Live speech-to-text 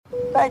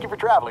Thank you for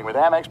traveling with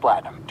Amex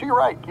Platinum. To your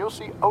right, you'll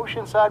see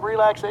oceanside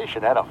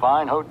relaxation at a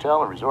fine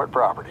hotel and resort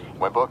property.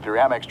 When booked through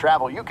Amex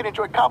Travel, you can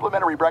enjoy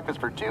complimentary breakfast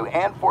for 2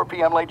 and 4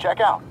 p.m. late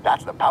checkout.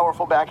 That's the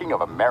powerful backing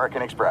of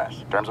American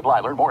Express. Terms apply.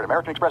 Learn more at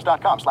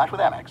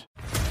americanexpress.com/withAmex.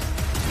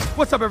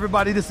 What's up,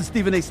 everybody? This is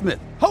Stephen A. Smith,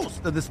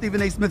 host of the Stephen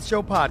A. Smith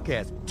Show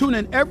podcast. Tune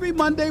in every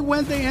Monday,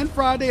 Wednesday, and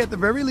Friday at the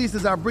very least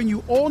as I bring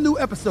you all new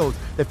episodes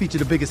that feature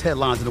the biggest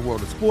headlines in the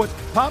world of sports,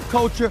 pop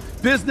culture,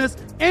 business,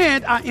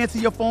 and I answer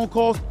your phone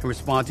calls and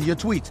respond to your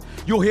tweets.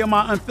 You'll hear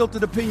my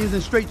unfiltered opinions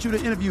and straight-shooter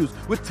interviews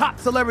with top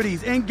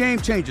celebrities and game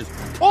changers.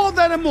 All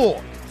that and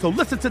more. So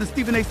listen to the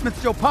Stephen A.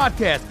 Smith Show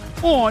podcast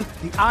on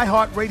the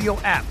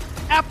iHeartRadio app,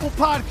 Apple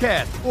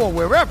Podcasts, or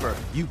wherever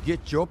you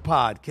get your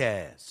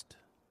podcast.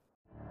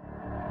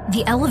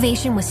 The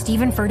Elevation with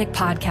Stephen Furtick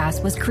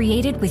podcast was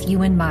created with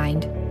you in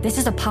mind. This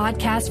is a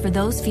podcast for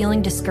those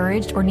feeling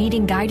discouraged or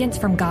needing guidance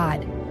from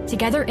God.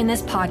 Together in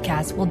this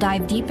podcast, we'll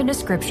dive deep into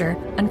scripture,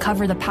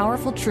 uncover the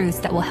powerful truths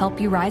that will help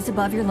you rise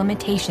above your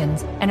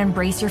limitations and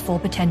embrace your full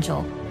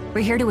potential.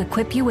 We're here to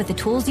equip you with the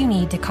tools you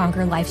need to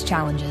conquer life's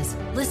challenges.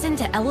 Listen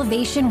to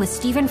Elevation with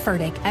Stephen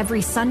Furtick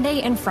every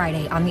Sunday and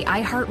Friday on the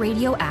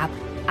iHeartRadio app,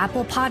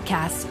 Apple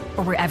Podcasts,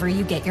 or wherever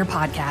you get your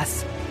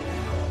podcasts.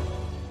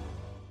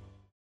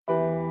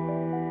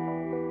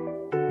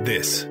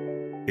 This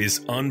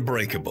is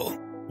Unbreakable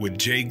with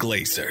Jay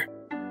Glazer,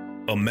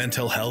 a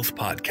mental health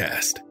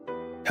podcast,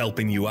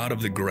 helping you out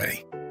of the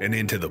gray and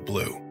into the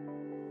blue.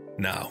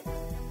 Now,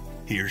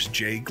 here's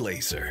Jay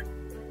Glazer.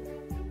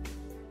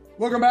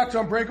 Welcome back to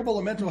Unbreakable,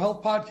 a mental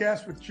health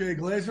podcast with Jay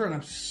Glazer, and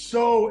I'm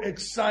so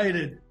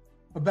excited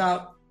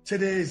about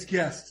today's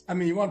guest. I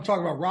mean, you want to talk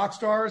about rock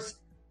stars?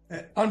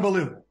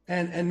 Unbelievable.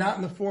 And not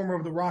in the form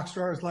of the rock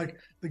stars like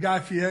the Guy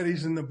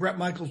Fieri's and the Bret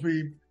Michaels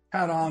we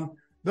had on.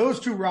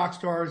 Those two rock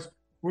stars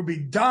would be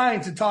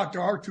dying to talk to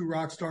our two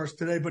rock stars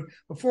today. But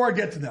before I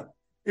get to them,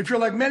 if you're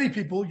like many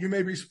people, you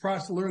may be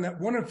surprised to learn that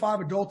 1 in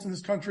 5 adults in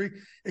this country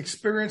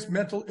experienced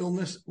mental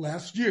illness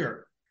last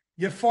year.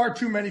 Yet far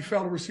too many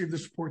fail to receive the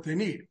support they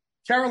need.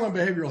 Carolyn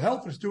Behavioral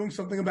Health is doing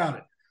something about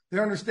it. They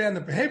understand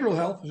that behavioral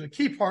health is a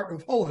key part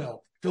of whole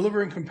health,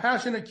 delivering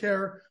compassionate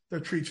care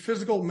that treats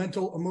physical,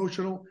 mental,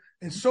 emotional,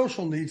 and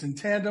social needs in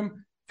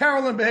tandem.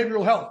 Carolyn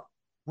Behavioral Health,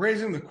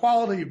 raising the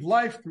quality of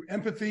life through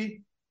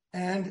empathy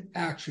and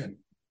action.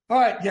 All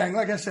right, gang,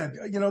 like I said,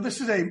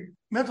 this is a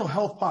mental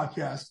health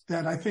podcast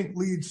that I think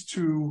leads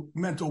to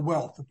mental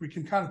wealth. If we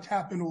can kind of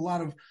tap into a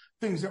lot of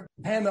things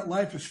that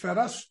life has fed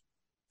us,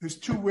 there's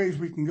two ways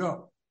we can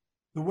go.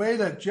 The way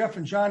that Jeff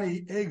and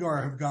Johnny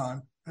Agar have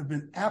gone have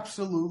been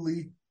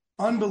absolutely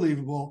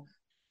unbelievable.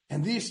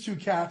 And these two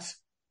cats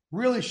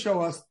really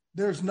show us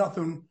there's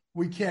nothing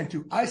we can't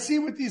do. I see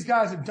what these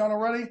guys have done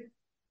already.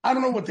 I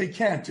don't know what they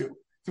can't do.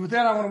 So with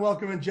that, I want to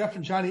welcome in Jeff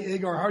and Johnny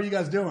Agar. How are you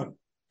guys doing?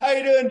 How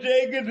you doing,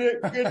 Jay? Good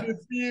to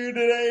see you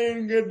today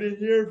and good to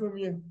hear from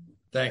you.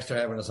 Thanks for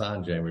having us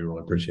on, Jay. We really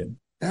appreciate it.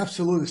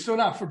 Absolutely. So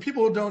now, for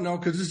people who don't know,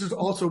 because this is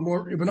also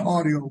more of an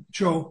audio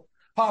show,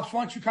 Pops,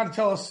 why don't you kind of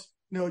tell us,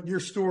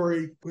 your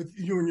story with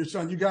you and your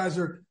son? You guys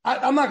are,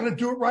 I'm not going to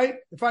do it right.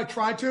 If I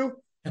try to,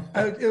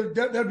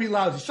 that'd be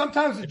lousy.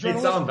 Sometimes the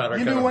journalist, sound better,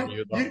 you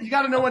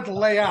got to know when to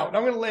lay out.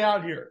 I'm going to lay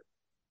out here.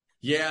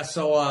 Yeah.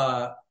 So,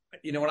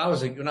 when I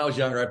was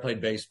younger, I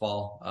played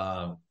baseball.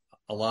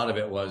 A lot of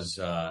it was,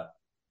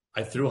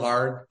 I threw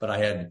hard, but I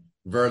had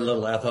very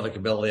little athletic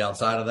ability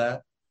outside of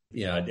that.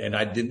 And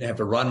I didn't have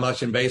to run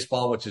much in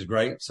baseball, which is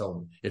great.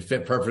 So it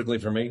fit perfectly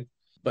for me.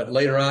 But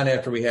later on,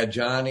 after we had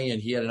Johnny, and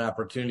he had an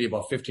opportunity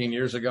about 15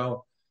 years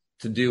ago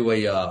to do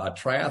a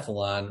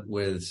triathlon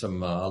with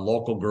some a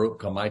local group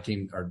called My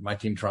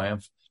Team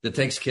Triumph that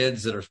takes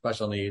kids that are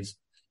special needs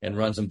and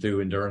runs them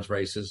through endurance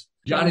races.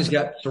 Johnny's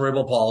got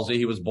cerebral palsy.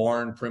 He was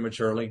born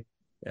prematurely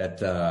at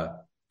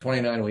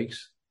 29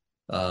 weeks.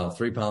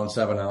 3 pounds,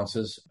 7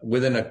 ounces.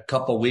 Within a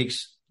couple of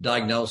weeks,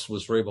 diagnosed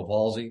with cerebral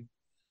palsy.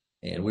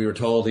 And we were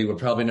told he would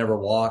probably never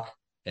walk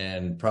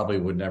and probably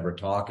would never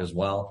talk as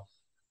well.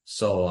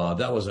 So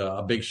that was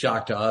a big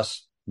shock to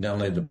us, not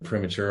only the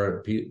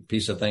premature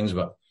piece of things,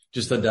 but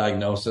just the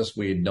diagnosis.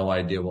 We had no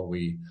idea what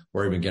we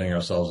were even getting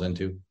ourselves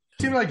into.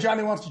 Seems like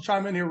Johnny wants to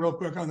chime in here real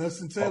quick on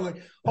this and say,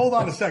 hold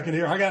on a second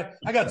here. I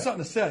got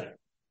something to say.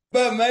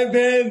 But my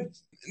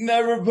parents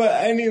never put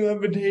any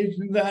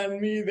limitations on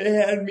me. They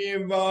had me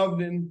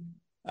involved in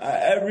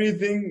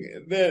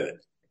everything that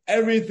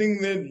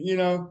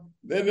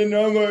that a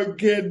normal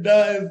kid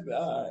does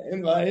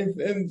in life.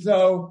 And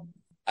so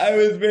I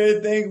was very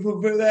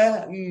thankful for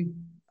that. And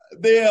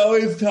they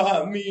always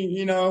taught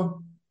me,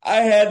 I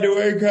had to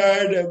work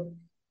hard at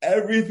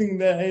everything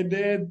that I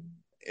did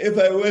if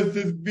I was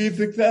to be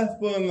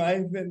successful in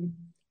life.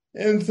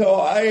 And so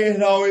I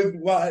had always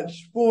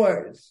watched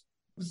sports.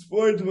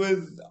 Sports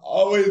was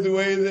always a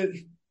way that,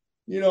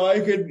 I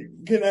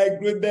could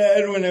connect with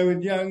Dad when I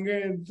was younger.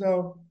 And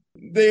so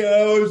they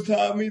always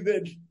taught me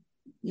that,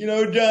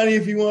 Johnny,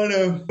 if you want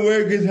to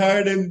work as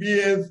hard and be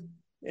as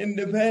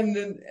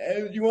independent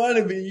as you want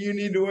to be, you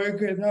need to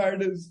work as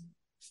hard as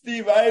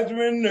Steve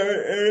Eisman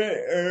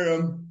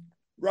or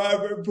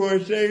Robert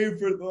Porcher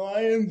for the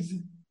Lions.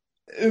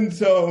 And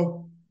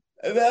so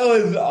that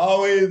was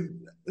always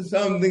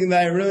something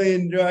that I really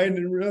enjoyed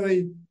and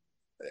really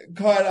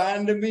caught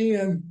on to me.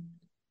 And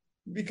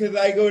because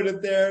I go to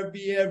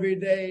therapy every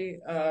day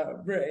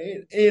for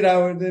 8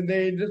 hours a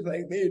day, just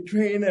like they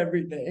train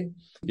every day.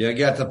 Yeah, it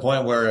got to the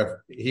point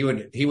where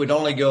if he would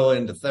only go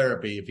into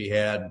therapy if he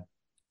had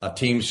a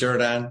team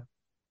shirt on,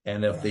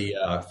 and if the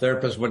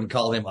therapist wouldn't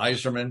call him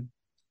Iserman,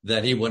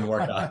 then he wouldn't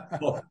work out.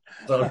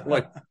 So it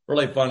was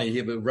really funny.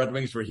 The Red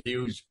Wings were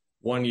huge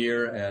one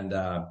year, and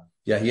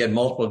he had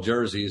multiple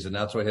jerseys, and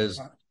that's what his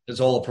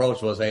whole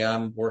approach was. Hey,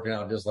 I'm working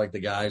out just like the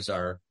guys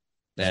are.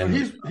 And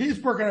so he's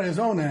working on his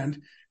own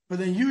end, but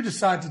then you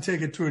decide to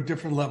take it to a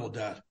different level,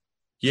 Dad.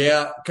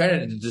 Yeah, kind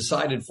of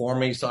decided for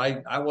me. So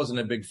I wasn't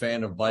a big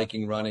fan of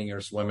biking, running,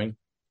 or swimming,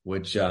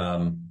 which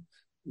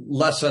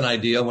less than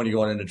ideal when you're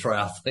going into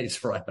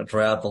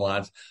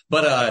triathlons.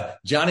 But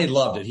Johnny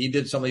loved it. He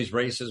did some of these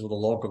races with a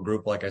local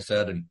group, like I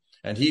said,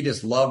 and he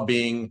just loved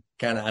being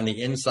kind of on the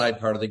inside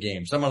part of the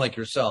game. Someone like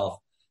yourself,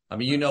 I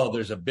mean,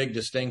 there's a big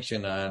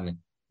distinction on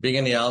being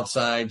on the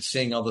outside,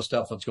 seeing all the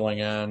stuff that's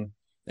going on.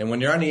 And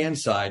when you're on the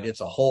inside, it's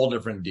a whole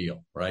different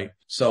deal, right?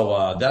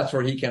 So that's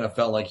where he kind of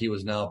felt like he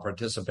was now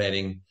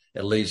participating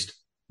at least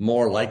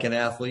more like an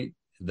athlete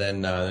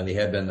than he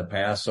had been in the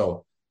past.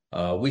 So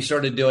we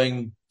started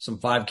doing some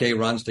 5K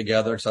runs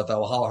together. So I thought,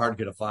 well, how hard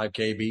could a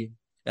 5K be?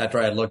 After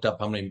I had looked up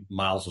how many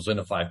miles was in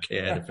a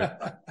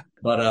 5K.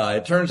 But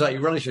it turns out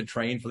you really should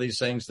train for these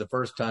things. The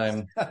first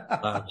time,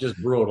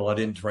 just brutal. I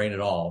didn't train at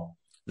all.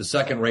 The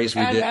second race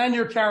we did. And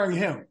you're carrying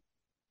him.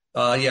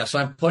 So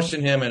I'm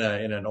pushing him in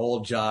an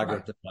old jogger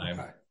at the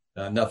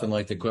time. Nothing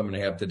like the equipment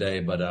I have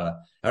today. But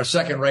our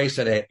second race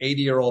at an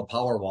 80-year-old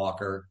power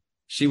walker,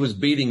 she was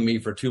beating me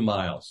for 2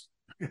 miles.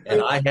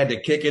 And I had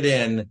to kick it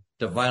in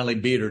to finally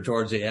beat her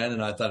towards the end.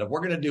 And I thought, if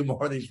we're going to do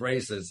more of these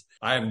races,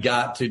 I've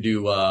got to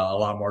do a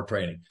lot more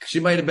training. She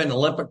might have been an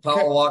Olympic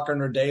power walker in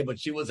her day, but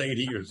she was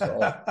 80 years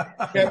old.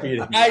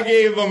 I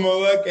gave him a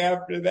look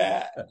after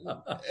that.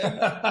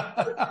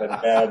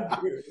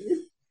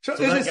 So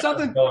is it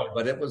something?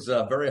 But it was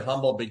a very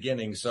humble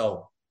beginning.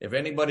 So if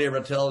anybody ever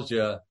tells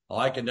you, oh,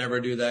 I could never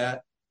do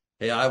that.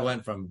 Hey, I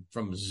went from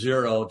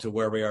 0 to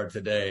where we are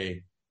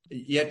today.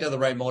 You have to have the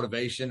right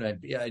motivation. And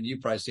you've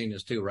probably seen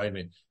this too, right? I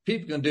mean,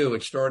 people can do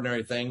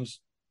extraordinary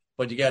things,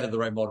 but you got to have the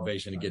right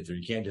motivation to get there.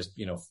 You can't just,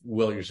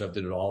 will yourself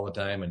to do it all the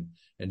time.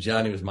 And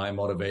Johnny was my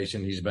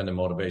motivation. He's been the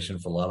motivation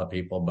for a lot of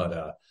people.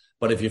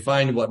 But if you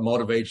find what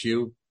motivates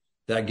you,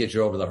 that gets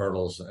you over the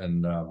hurdles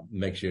and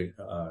makes you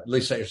at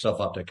least set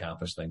yourself up to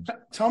accomplish things.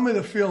 Tell me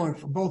the feeling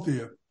for both of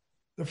you.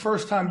 The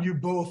first time you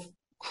both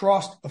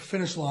crossed a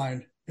finish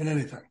line in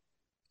anything.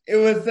 It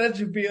was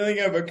such a feeling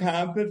of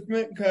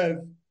accomplishment because,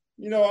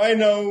 I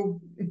know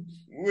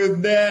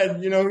with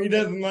Dad, he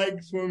doesn't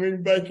like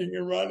swimming, biking,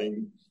 and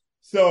running.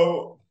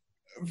 So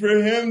for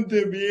him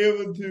to be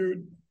able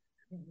to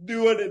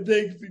do what it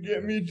takes to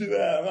get me to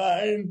that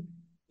line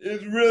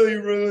is really,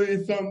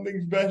 really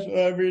something special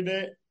every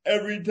day.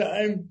 Every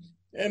time,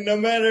 and no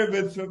matter if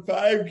it's a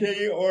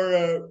 5K or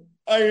a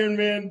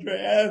Ironman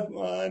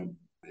triathlon,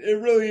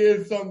 it really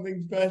is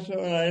something special,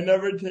 and I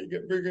never take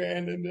it for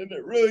granted. And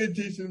it really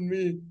teaches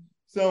me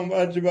so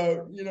much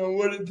about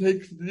what it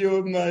takes to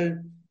deal with my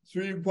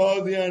cerebral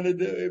palsy on a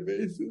daily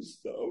basis.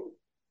 So,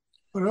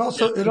 but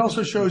it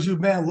also shows you,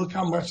 man, look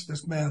how much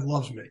this man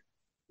loves me.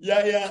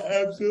 Yeah,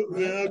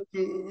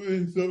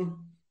 absolutely. So,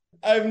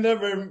 I've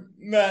never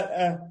met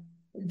a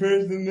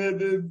person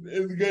that is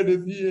as good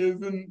as he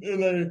is,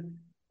 and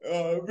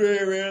I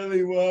very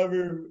rarely will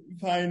ever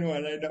find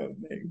one. I don't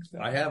think so.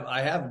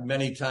 I have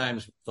many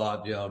times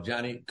thought,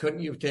 Johnny, couldn't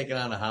you have taken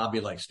on a hobby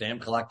like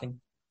stamp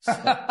collecting?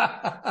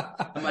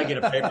 I might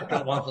get a paper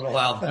cut once in a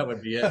while. That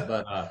would be it.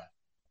 But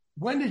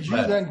when did you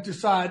then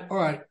decide? All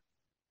right,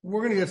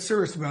 we're going to get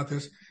serious about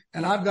this,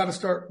 and I've got to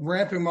start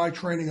ramping my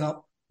training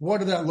up. What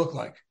did that look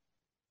like?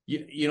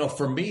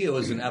 For me, it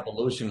was an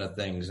evolution of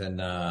things,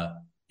 and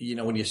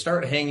when you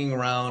start hanging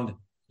around,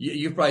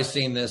 you've probably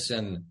seen this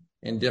in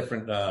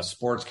different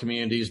sports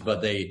communities,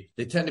 but they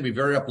tend to be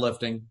very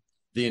uplifting.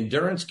 The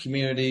endurance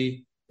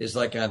community is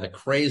like on the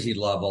crazy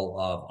level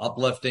of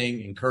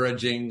uplifting,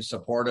 encouraging,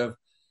 supportive.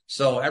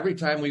 So every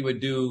time we would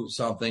do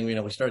something,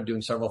 we started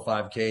doing several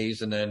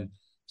 5Ks, and then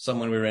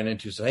someone we ran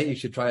into said, hey, you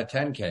should try a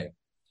 10K.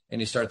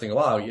 And you start thinking,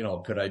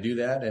 wow, could I do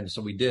that? And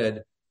so we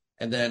did.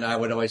 And then I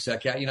would always say,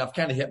 okay, I've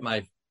kind of hit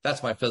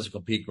that's my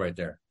physical peak right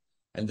there.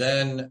 And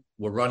then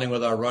we're running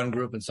with our run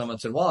group, and someone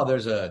said, wow,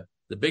 the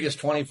biggest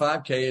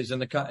 25K is in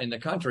the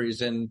country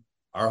is in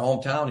our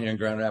hometown here in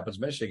Grand Rapids,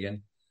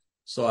 Michigan.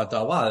 So I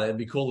thought, wow, that'd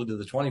be cool to do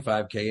the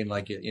 25K.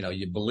 And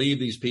you believe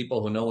these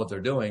people who know what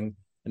they're doing.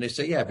 And they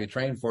say, yeah, if you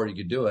train for it, you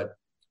could do it.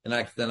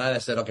 And then I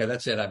said, okay,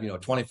 that's it. I've,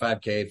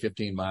 25K,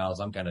 15 miles.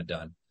 I'm kind of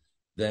done.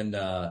 Then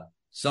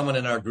someone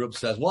in our group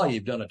says, well,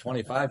 you've done a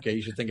 25K.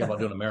 You should think about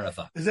doing a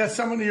marathon. Is that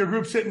someone in your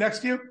group sitting next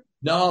to you?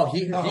 No,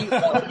 he'd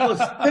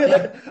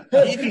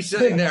be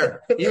sitting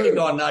there. He'd be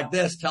going like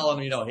this, telling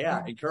me,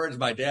 encourage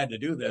my dad to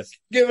do this.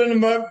 Giving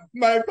him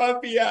my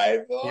puppy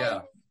eyes.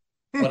 Yeah.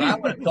 But I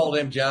would have told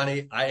him,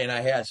 Johnny, I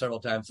had several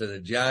times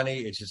said, Johnny,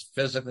 it's just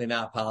physically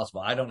not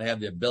possible. I don't have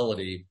the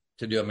ability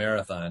to do a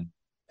marathon.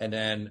 And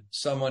then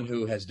someone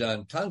who has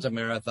done tons of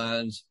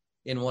marathons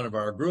in one of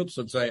our groups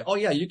would say, oh,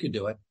 yeah, you can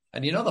do it.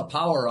 And you know the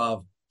power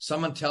of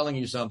someone telling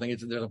you something.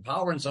 There's a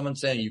power in someone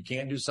saying you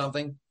can't do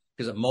something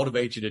because it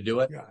motivates you to do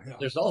it. Yeah.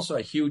 There's also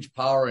a huge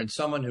power in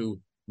someone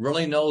who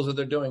really knows what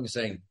they're doing,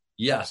 saying,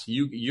 yes,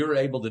 you're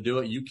able to do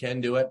it. You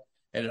can do it.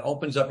 And it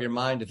opens up your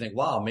mind to think,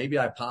 wow, maybe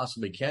I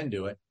possibly can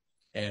do it.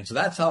 And so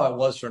that's how it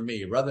was for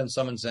me. Rather than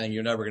someone saying,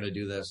 you're never going to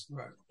do this,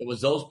 Right. It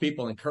was those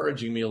people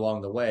encouraging me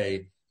along the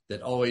way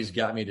that always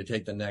got me to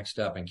take the next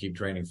step and keep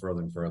training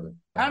further and further.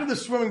 How did the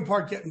swimming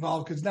part get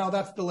involved? Because now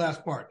that's the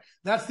last part.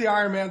 That's the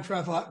Ironman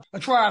triathlon. A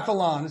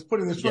triathlon is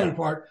putting the swimming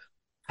part.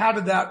 How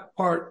did that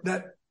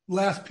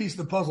last piece of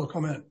the puzzle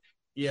come in?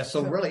 Yeah,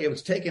 so really it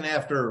was taken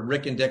after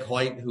Rick and Dick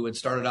Hoyt, who had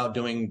started out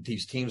doing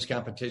these teams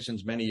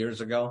competitions many years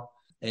ago.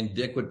 And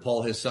Dick would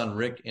pull his son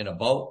Rick in a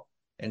boat.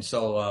 And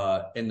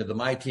so into the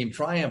My Team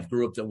Triumph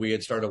group that we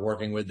had started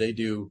working with, they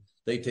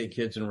take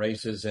kids in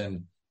races,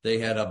 and they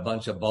had a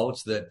bunch of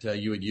boats that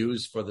you would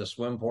use for the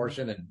swim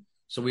portion. And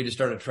so we just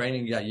started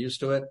training, got used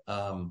to it.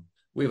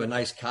 We have a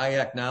nice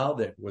kayak now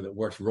that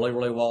works really,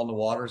 really well in the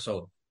water.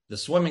 So the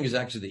swimming is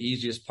actually the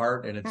easiest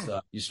part. And it's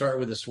you start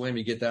with the swim,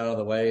 you get that out of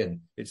the way,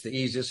 and it's the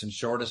easiest and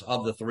shortest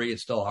of the three.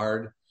 It's still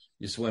hard.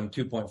 You swim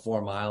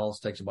 2.4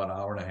 miles, takes about an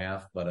hour and a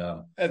half, but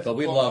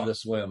we love to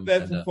swim.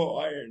 That's a full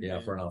Ironman.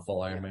 Yeah, for a full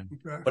Ironman.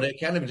 Okay. But it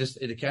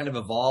kind of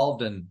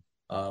evolved, and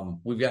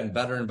we've gotten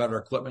better and better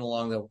equipment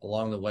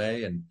along the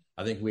way. And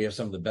I think we have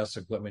some of the best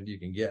equipment you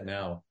can get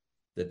now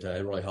that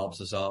it really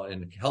helps us out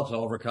and helps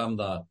overcome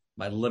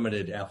my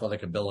limited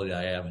athletic ability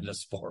I have in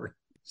this sport.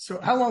 So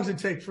how long does it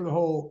take for the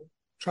whole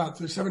trot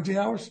through? 17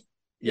 hours?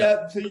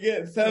 Yeah, so you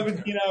get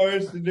 17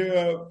 hours to do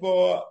a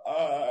full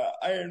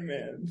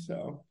Ironman.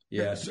 So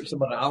yeah, it's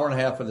about an hour and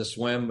a half for the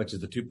swim, which is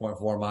the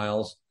 2.4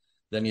 miles.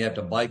 Then you have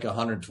to bike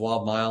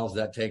 112 miles.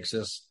 That takes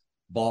us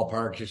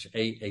ballpark-ish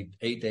 8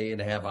 to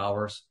 8.5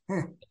 hours.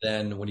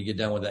 Then when you get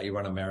done with that, you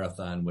run a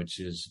marathon, which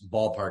is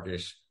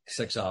ballpark-ish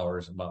 6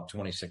 hours, about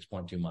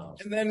 26.2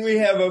 miles. And then we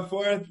have a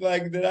fourth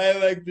leg that I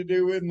like to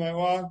do with my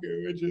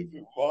walker, which is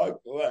walk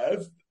the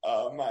last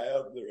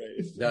mile of the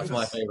race. That's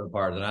my favorite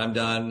part. And I'm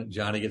done.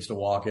 Johnny gets to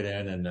walk it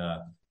in. And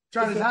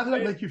Johnny, how does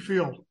that make you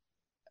feel?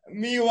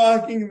 Me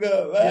walking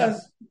the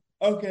last. Yes.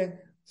 Okay.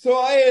 So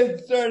I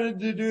had started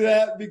to do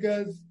that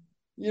because,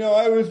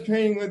 I was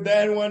training with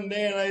Dad one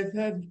day and I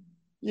said,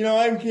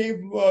 I'm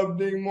capable of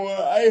doing more.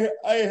 I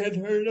had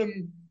heard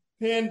him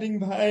panting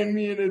behind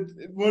me, and it's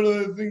one of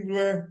those things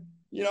where,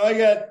 I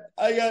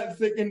got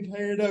sick and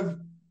tired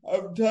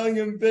of telling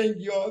him thank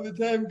you all the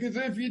time. Because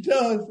if you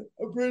tell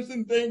a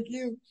person thank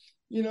you,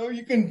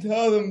 you can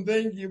tell them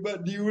thank you,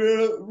 but do you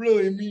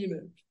really mean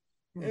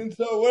it? And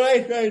so what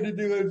I tried to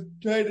do is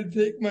try to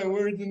take my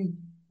words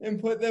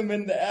and put them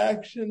into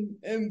action.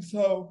 And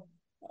so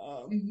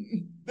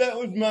that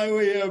was my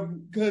way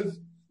because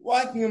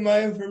walking a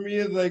mile for me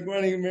is like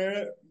running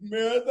a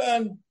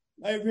marathon.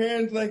 My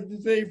parents like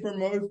to say for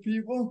most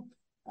people,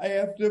 I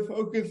have to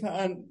focus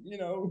on,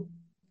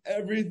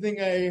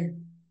 everything I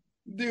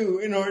do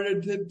in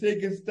order to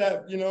take a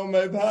step,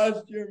 my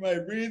posture, my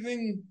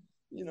breathing,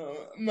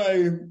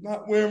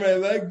 where my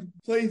leg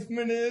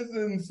placement is.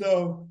 And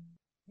so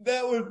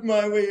that was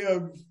my way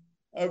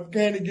of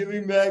kind of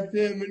giving back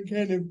to him and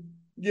kind of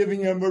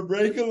giving him a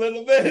break a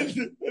little bit.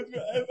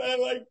 I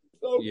like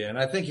so. Yeah, and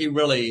I think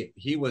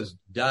he was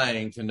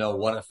dying to know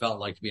what it felt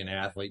like to be an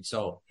athlete.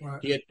 So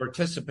He had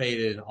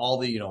participated in all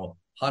the,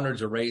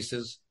 hundreds of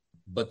races,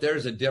 but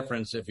there's a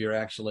difference if you're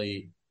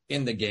actually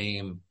in the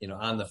game,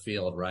 on the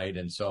field, right?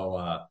 And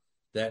so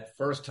that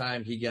first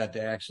time he got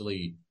to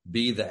actually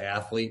be the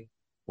athlete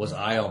was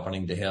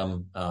eye-opening to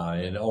him,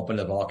 and opened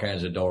up all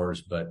kinds of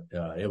doors. But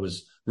it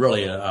was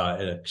really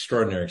an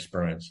extraordinary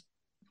experience.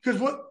 Because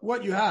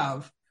what you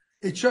have,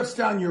 it shuts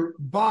down your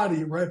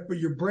body, right? But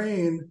your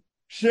brain.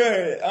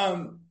 Sure.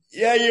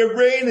 Your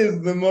brain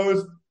is the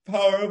most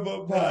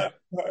powerful part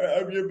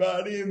of your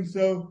body. And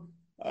so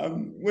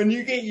when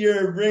you get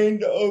your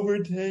brain to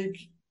overtake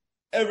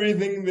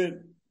everything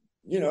that,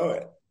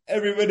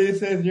 everybody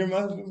says your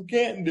muscles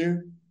can't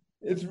do,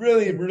 it's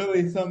really,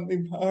 really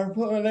something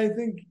powerful. And I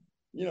think,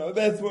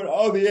 that's what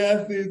all the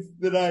athletes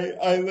that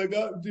I look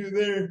up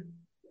to,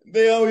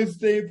 they always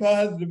stay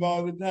positive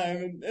all the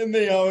time. And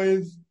they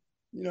always,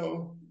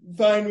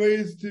 find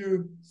ways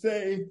to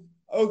say,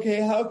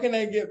 okay, how can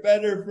I get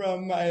better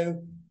from my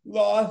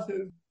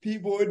losses?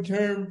 People would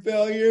term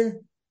failure,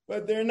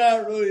 but they're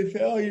not really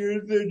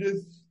failures. They're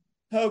just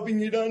helping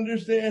you to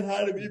understand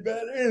how to be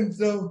better. And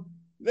so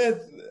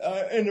that's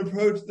an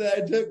approach that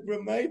I took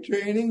from my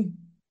training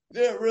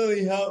that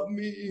really helped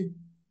me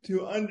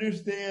to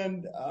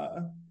understand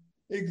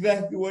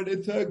exactly what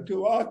it took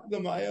to walk the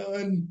mile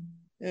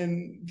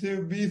and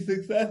to be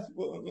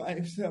successful in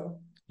life. So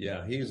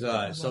yeah, he's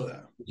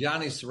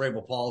Johnny's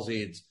cerebral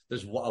palsy.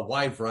 There's a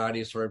wide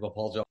variety of cerebral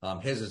palsy.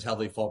 His is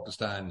heavily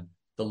focused on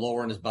the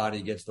lower in his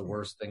body gets, the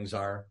worse things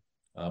are.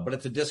 but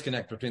it's a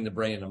disconnect between the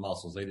brain and the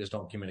muscles. They just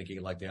don't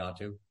communicate like they ought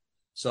to.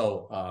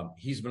 So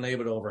he's been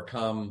able to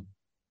overcome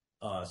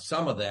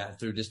some of that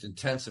through just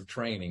intensive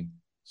training.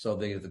 So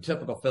the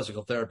typical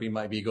physical therapy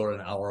might be go to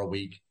an hour a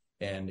week.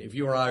 And if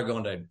you or I are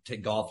going to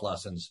take golf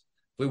lessons,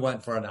 if we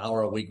went for an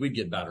hour a week, we'd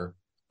get better.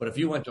 But if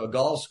you went to a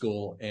golf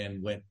school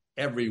and went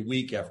every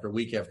week after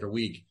week after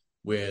week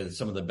with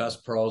some of the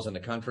best pros in the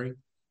country,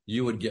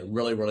 you would get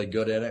really, really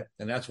good at it.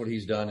 And that's what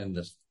he's done in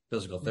this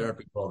physical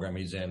therapy program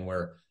he's in,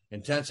 where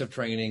intensive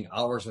training,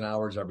 hours and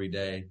hours every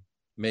day,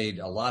 made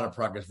a lot of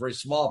progress, very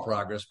small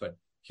progress, but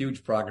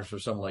huge progress for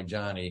someone like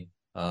Johnny.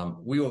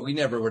 We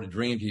never would have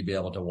dreamed he'd be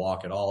able to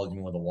walk at all,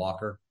 even with a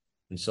walker.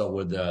 And so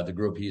with the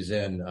group he's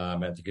in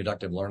at the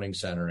Conductive Learning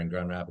Center in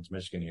Grand Rapids,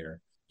 Michigan here,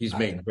 he's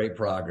made great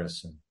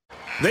progress.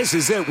 This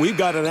is it. We've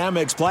got an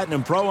Amex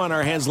Platinum Pro on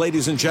our hands,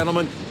 ladies and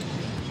gentlemen.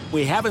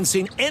 We haven't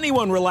seen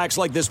anyone relax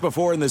like this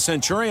before in the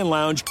Centurion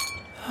Lounge.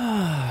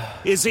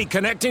 Is he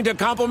connecting to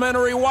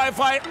complimentary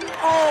Wi-Fi?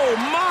 Oh,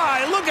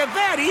 my. Look at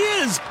that. He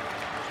is.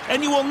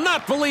 And you will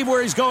not believe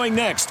where he's going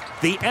next.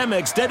 The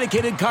Amex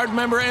dedicated card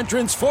member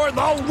entrance for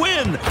the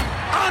win.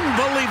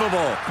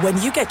 Unbelievable.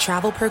 When you get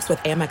travel perks with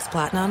Amex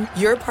Platinum,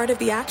 you're part of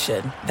the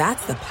action.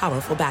 That's the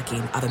powerful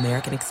backing of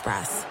American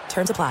Express.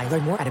 Terms apply.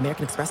 Learn more at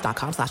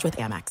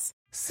americanexpress.com/withAmex.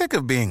 Sick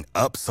of being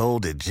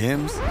upsold at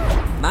gyms?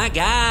 My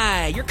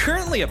guy, you're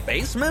currently a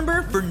base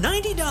member. For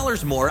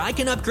 $90 more, I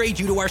can upgrade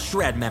you to our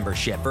Shred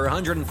membership. For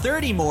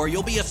 $130 more,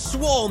 you'll be a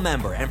Swole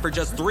member. And for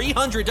just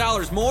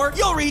 $300 more,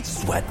 you'll reach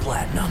Sweat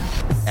Platinum.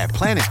 At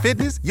Planet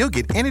Fitness, you'll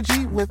get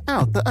energy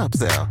without the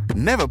upsell.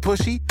 Never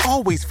pushy,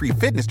 always free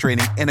fitness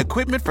training and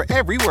equipment for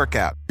every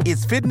workout.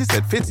 It's fitness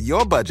that fits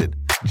your budget.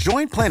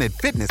 Join Planet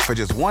Fitness for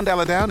just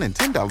 $1 down and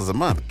 $10 a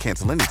month.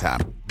 Cancel anytime.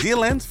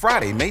 Deal ends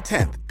Friday, May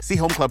 10th. See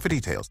Home Club for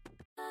details.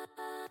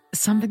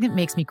 Something that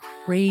makes me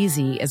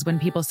crazy is when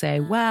people say,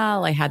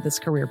 well, I had this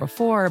career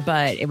before,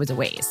 but it was a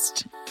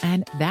waste.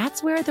 And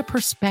that's where the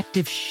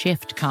perspective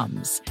shift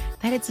comes,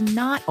 that it's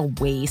not a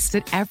waste,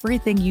 that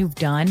everything you've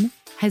done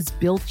has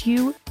built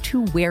you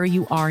to where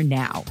you are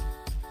now.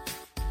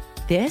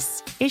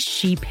 This is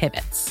She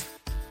Pivots,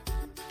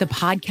 the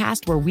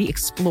podcast where we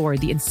explore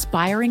the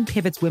inspiring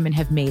pivots women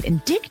have made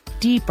and dig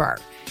deeper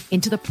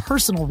into the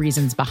personal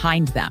reasons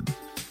behind them.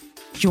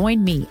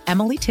 Join me,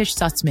 Emily Tish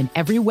Sussman,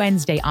 every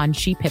Wednesday on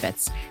She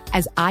Pivots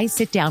as I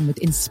sit down with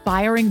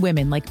inspiring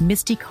women like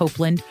Misty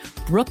Copeland,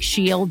 Brooke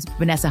Shields,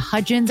 Vanessa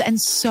Hudgens, and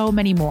so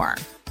many more.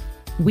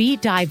 We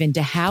dive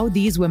into how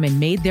these women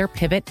made their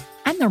pivot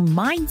and their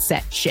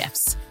mindset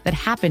shifts that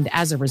happened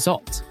as a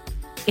result.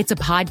 It's a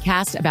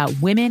podcast about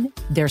women,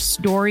 their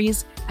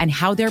stories, and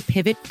how their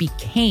pivot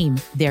became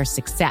their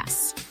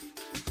success.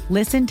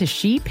 Listen to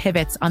She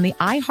Pivots on the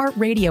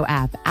iHeartRadio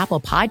app, Apple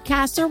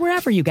Podcasts, or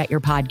wherever you get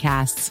your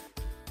podcasts.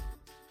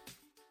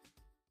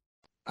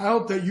 I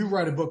hope that you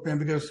write a book, man,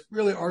 because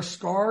really our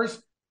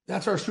scars,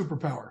 that's our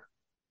superpower,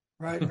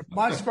 right?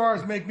 My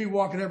scars make me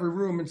walk in every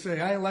room and say,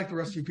 I ain't like the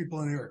rest of you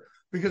people in here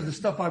because the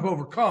stuff I've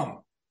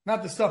overcome,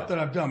 not the stuff that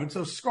I've done. And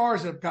so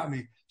scars have got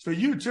me. So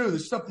you too, the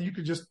stuff that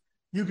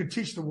you could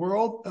teach the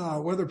world,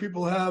 whether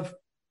people have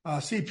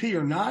CP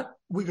or not,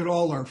 we could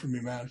all learn from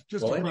you, man.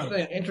 Just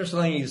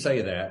interesting you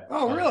say that.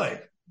 Oh, really?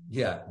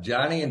 Yeah.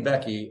 Johnny and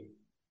Becky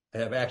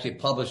have actually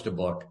published a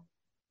book.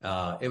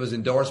 It was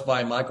endorsed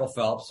by Michael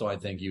Phelps, so I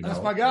think you know.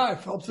 That's my guy.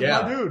 Phelps is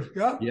my dude.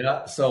 Yeah.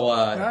 Yeah. So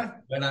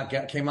when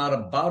it came out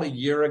about a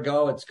year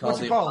ago, it's called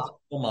The Impossible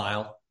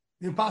Mile.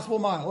 The Impossible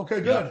Mile.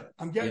 Okay, good. Yeah.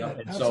 I'm getting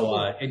it. And so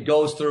it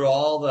goes through a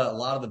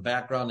lot of the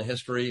background, the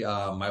history.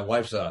 My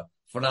wife's a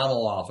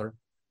phenomenal author,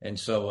 and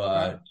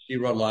so she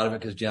wrote a lot of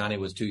it because Johnny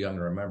was too young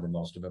to remember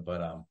most of it.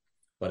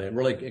 But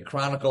it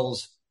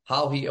chronicles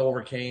how he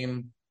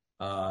overcame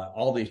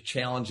all these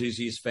challenges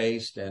he's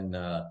faced and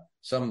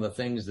some of the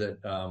things that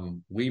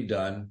we've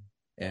done,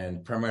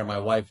 and primarily my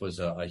wife was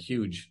a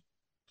huge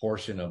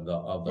portion of the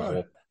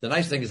whole. The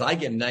nice thing is I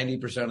get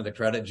 90% of the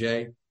credit,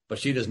 Jay, but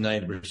she does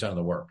 90% of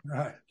the work.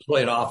 Right.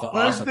 Play it off. Well,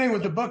 that's the thing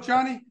with the book,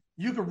 Johnny.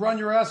 You could run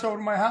your ass over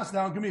to my house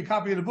now and give me a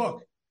copy of the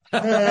book.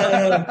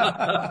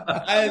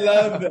 I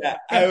love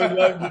that. I would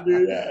love to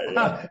do that.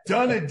 Yeah.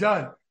 Done and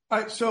done. All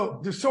right, so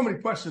there's so many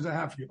questions I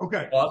have for you.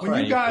 Okay,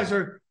 when you guys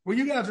are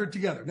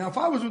together. Now, if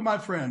I was with my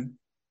friend,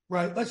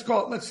 right, let's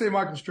say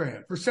Michael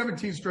Strahan for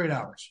 17 straight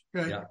hours.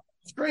 Okay, yeah.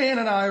 Strahan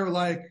and I are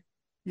like,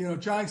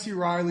 John C.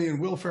 Reilly and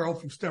Will Ferrell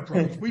from Step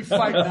Brothers. We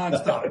fight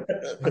nonstop.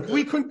 Like,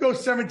 we couldn't go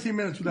 17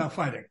 minutes without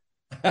fighting.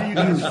 Do you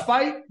guys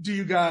fight? Do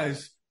you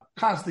guys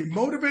constantly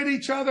motivate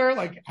each other?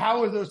 Like,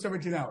 how are those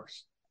 17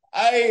 hours?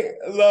 I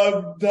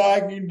love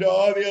talking to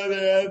all the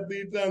other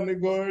athletes on the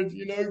course,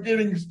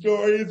 getting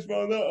stories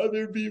from the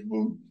other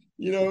people,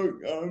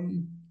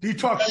 Do you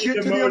talk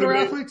shit to the other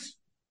athletes?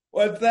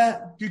 What's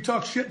that? Do you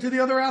talk shit to the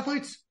other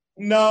athletes?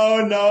 No.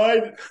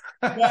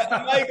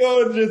 My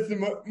goal is just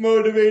to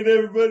motivate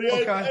everybody.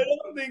 Okay. I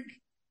don't think,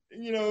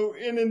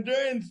 in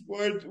endurance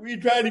sports, we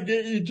try to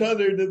get each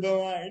other to the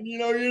line.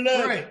 You're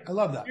not. Right. I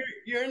love that.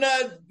 You're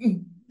not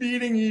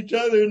beating each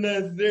other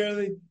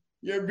necessarily.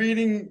 You're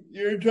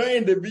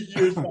trying to beat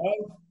yourself.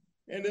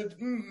 and it's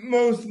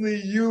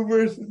mostly you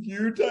versus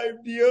you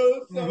type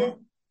deal. So,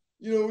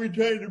 we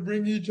try to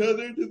bring each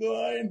other to the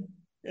line.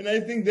 And I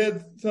think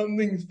that's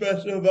something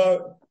special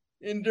about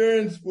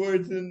endurance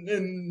sports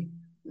and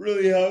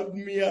really helps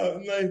me out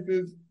in life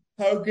is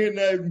how can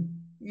I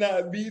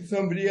not beat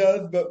somebody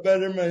else, but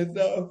better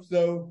myself.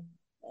 So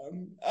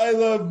I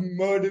love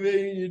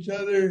motivating each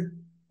other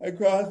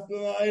across the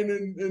line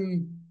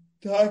and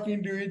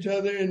talking to each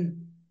other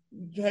and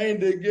trying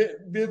to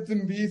get bits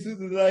and pieces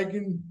that I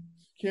can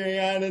carry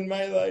on in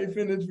my life.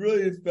 And it's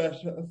really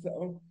special.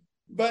 So,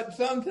 but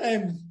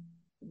sometimes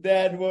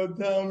Dad will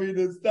tell me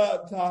to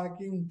stop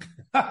talking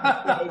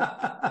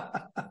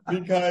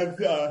because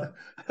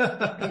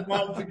he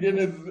wants to get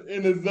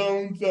in his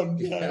zone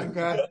sometimes.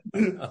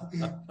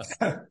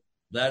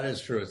 That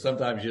is true.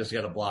 Sometimes you just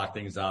got to block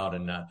things out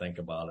and not think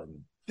about it.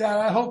 Dad,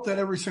 I hope that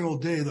every single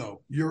day,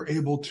 though, you're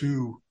able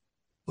to,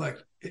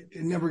 it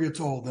never gets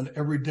old. And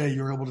every day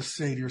you're able to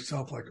say to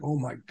yourself, oh,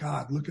 my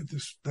God, look at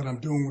this that I'm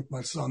doing with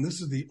my son.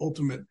 This is the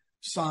ultimate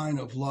sign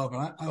of love.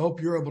 And I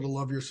hope you're able to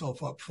love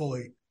yourself up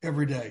fully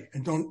every day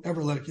and don't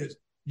ever let it get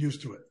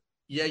used to it.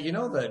 Yeah,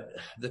 that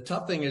the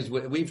tough thing is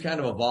we've kind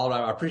of evolved.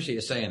 I appreciate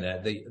you saying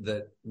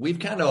that we've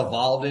kind of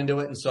evolved into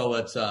it. And so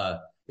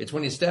it's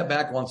when you step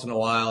back once in a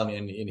while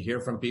and hear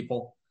from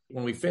people.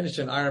 When we finished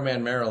in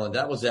Ironman Maryland,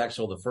 that was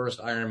actually the first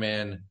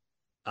Ironman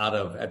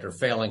after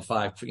failing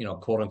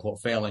quote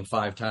unquote, failing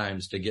 5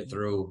 times to get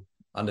through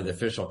under the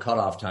official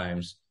cutoff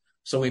times.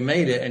 So we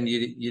made it, and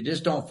you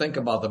just don't think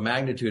about the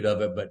magnitude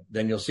of it, but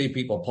then you'll see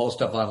people post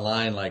stuff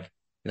online.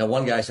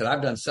 One guy said,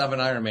 I've done 7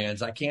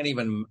 Ironmans. I can't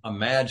even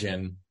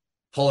imagine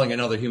pulling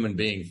another human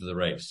being through the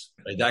race,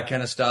 that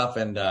kind of stuff.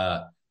 And,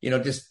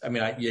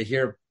 you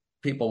hear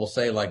people will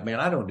say man,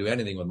 I don't do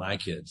anything with my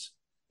kids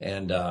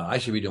and, I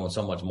should be doing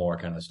so much more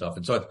kind of stuff.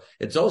 And so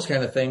it's those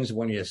kind of things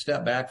when you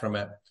step back from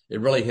it, it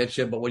really hits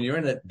you. But when you're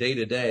in it day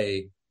to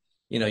day,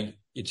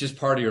 it's just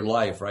part of your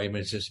life, right? I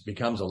mean, it just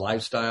becomes a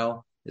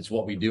lifestyle. It's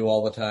what we do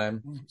all the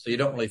time. So you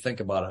don't really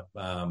think about it.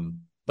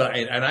 But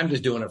I'm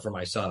just doing it for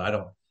my son. I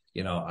don't,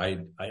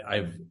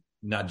 I'm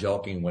not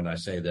joking when I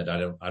say that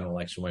I don't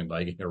like swimming,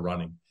 biking, or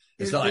running.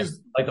 It's not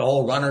like the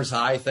whole runner's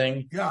high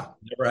thing. Yeah.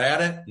 Never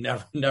had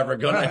it. Never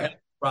gonna have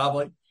it,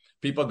 probably.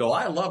 People go,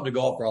 I love to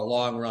go for a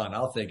long run.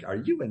 I'll think, are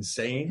you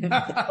insane?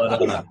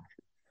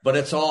 But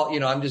it's all,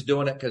 I'm just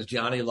doing it because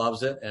Johnny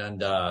loves it.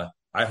 And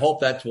I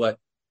hope that's what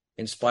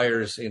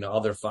inspires,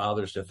 other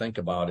fathers to think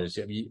about is,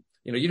 you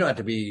don't have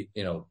to be,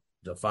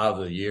 the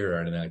father of the year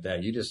or anything like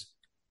that. You just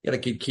got to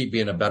keep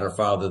being a better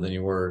father than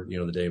you were,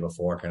 the day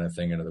before kind of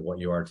thing, and what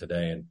you are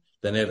today. And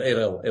then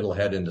it'll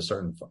head into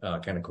certain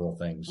kind of cool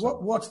things. So.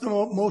 What's the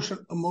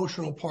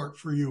emotional part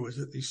for you? Is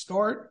it the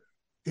start?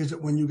 Is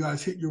it when you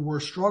guys hit your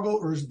worst struggle,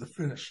 or is it the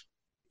finish?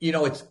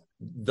 It's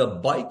the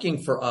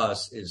biking for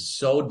us is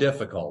so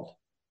difficult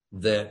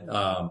that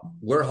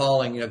we're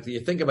hauling. If you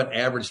think of an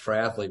average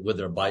triathlete with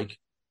their bike,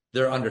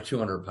 they're under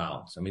 200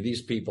 pounds. I mean,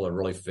 these people are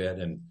really fit,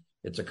 and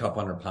it's a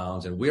couple hundred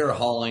pounds, and we are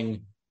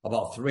hauling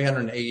about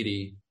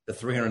 380 to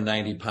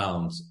 390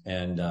 pounds.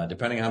 And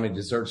depending on how many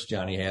desserts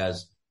Johnny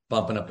has,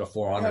 bumping up to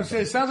 400.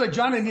 It sounds like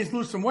Johnny needs to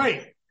lose some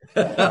weight.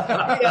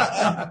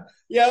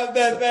 Yeah,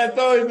 that's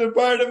always a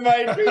part of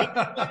my dream.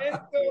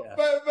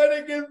 But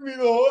it gives me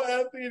the whole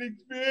athlete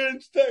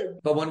experience too.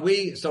 But when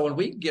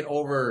we get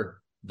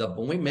over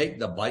when we make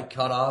the bike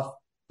cutoff,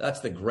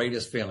 that's the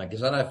greatest feeling.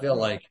 Because then I feel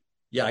like,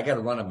 yeah, I got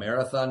to run a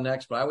marathon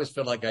next, but I always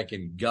feel like I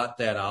can gut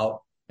that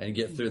out and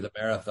get through the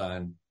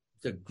marathon.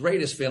 The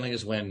greatest feeling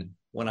is when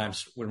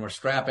we're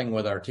strapping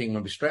with our team,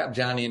 when we strap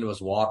Johnny into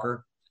his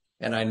walker,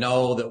 and I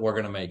know that we're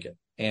going to make it,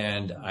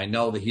 and I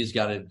know that he's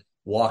got to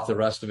walk the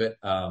rest of it.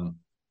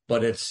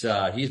 But it's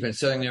he's been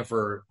sitting there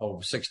for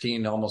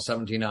 16, almost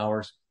 17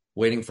 hours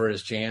waiting for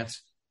his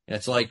chance. And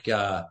it's like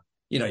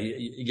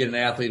you get an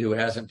athlete who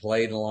hasn't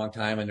played in a long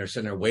time, and they're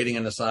sitting there waiting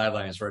on the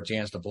sidelines for a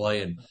chance to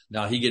play, and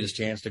now he gets his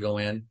chance to go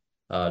in.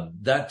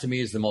 That to me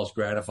is the most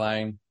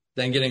gratifying.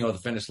 Then getting over the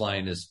finish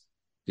line is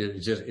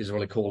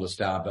really cool to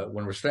stop. But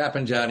when we're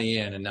strapping Johnny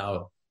in, and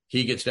now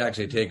he gets to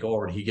actually take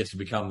over, and he gets to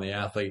become the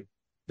athlete,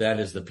 that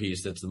is the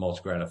piece that's the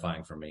most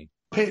gratifying for me.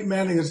 Peyton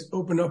Manning has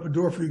opened up a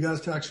door for you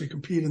guys to actually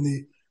compete in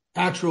the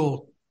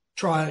actual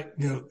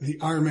the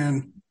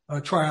Ironman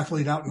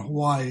triathlete out in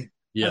Hawaii.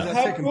 Yeah.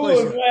 How cool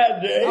is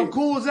that, Jay? How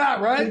cool is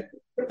that, right?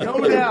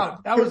 No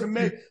doubt. That was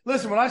amazing.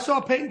 Listen, when I saw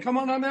Peyton come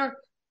on there,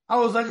 I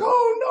was like,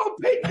 oh,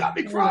 no, Peyton got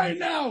me crying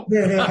now.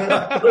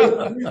 I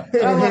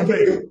love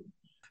Peyton.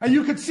 And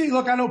you could see,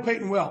 look, I know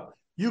Peyton well.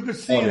 You could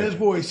see in his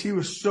voice, he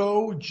was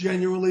so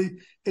genuinely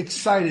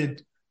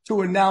excited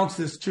to announce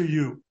this to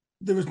you.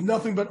 There was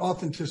nothing but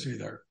authenticity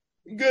there.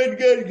 Good,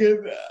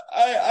 because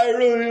I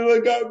really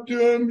look up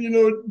to him,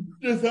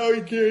 just how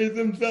he carries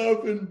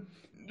himself and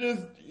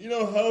just,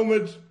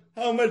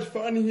 how much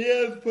fun he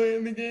has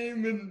playing the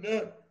game and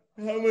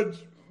how much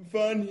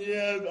fun he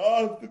has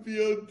off the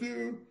field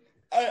too.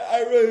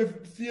 I really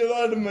see a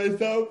lot of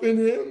myself in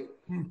him.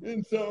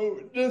 And so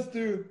just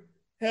to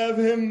have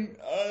him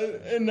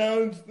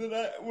announce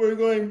that we're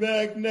going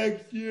back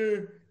next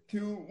year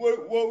to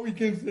what we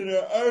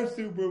consider our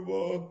Super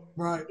Bowl.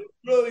 Right. It's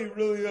really,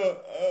 really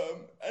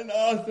an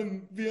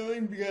awesome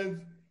feeling because,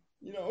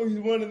 you know, he's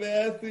one of the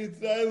athletes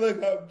that I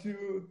look up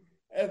to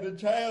as a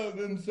child.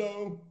 And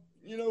so,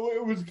 you know,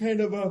 it was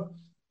kind of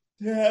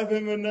to have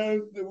him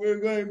announce that we're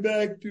going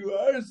back to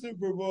our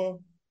Super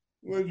Bowl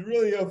was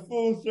really a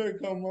full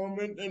circle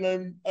moment.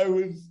 And I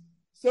was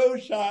so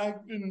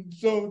shocked and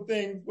so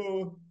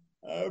thankful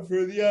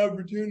for the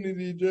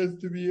opportunity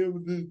just to be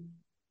able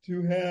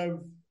to have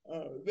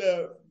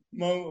that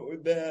moment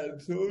with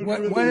Dad. So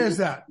when is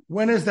that?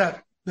 When is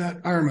that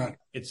Ironman?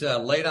 It's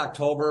late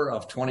October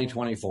of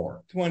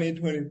 2024.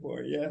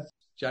 2024, yes.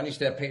 John used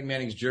to have Peyton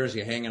Manning's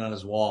jersey hanging on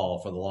his wall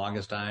for the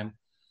longest time.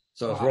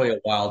 So it's really a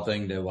wild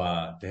thing to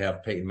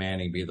have Peyton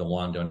Manning be the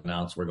one to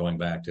announce we're going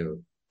back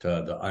to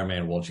the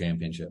Ironman World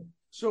Championship.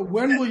 So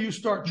when will you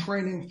start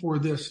training for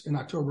this in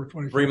October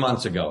 2024? 3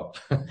 months ago.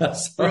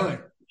 So, really?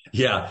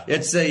 Yeah,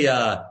 it's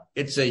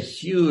a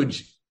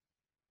huge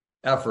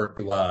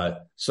effort.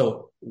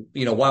 So,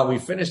 you know, while we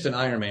finished an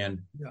Ironman,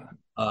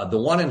 the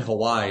one in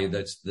Hawaii,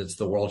 that's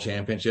the World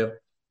Championship.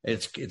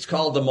 It's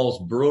called the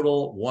most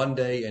brutal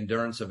one-day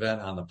endurance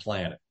event on the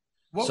planet.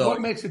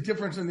 What makes a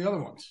difference in the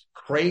other ones?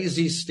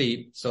 Crazy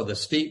steep. So the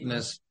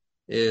steepness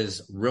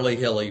is really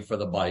hilly for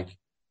the bike.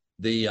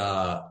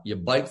 You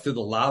bike through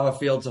the lava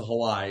fields of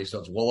Hawaii, so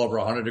it's well over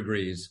 100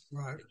 degrees.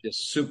 Right. It's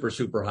just super,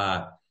 super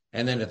hot.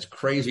 And then it's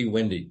crazy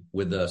windy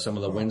with some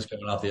of the winds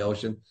coming off the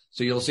ocean.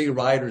 So you'll see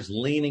riders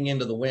leaning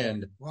into the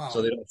wind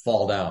so they don't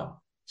fall down.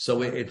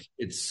 So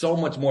it's so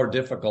much more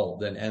difficult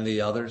than any of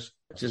the others.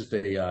 It's just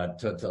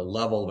to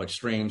level of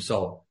extreme.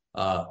 So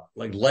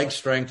like leg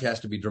strength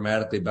has to be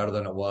dramatically better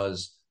than it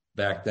was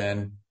back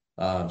then.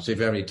 So if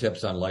you have any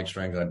tips on leg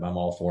strength, I'm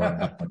all for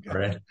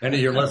it. Any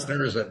of your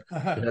listeners that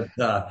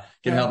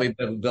can help me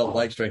build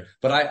leg strength.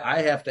 But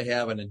I have to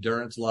have an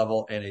endurance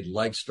level and a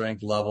leg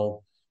strength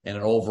level and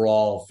an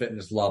overall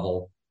fitness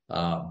level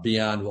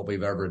beyond what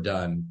we've ever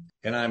done.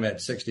 And I'm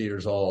at 60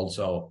 years old,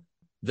 so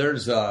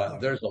there's a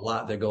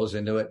lot that goes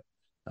into it.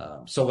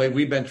 So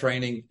we've been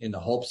training in the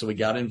hopes that we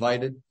got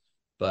invited,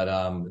 but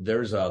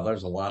there's a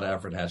lot of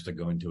effort has to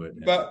go into it.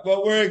 But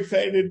we're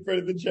excited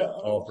for the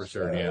challenge. Oh, for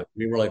sure, yeah.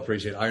 We really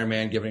appreciate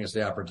Ironman giving us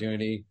the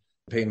opportunity,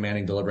 Peyton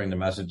Manning delivering the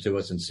message to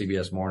us in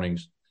CBS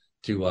Mornings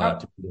to be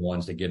the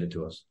ones that get it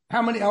to us.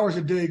 How many hours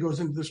a day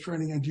goes into this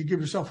training, and do you give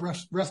yourself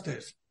rest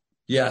days?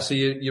 Yeah, so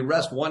you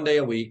rest 1 day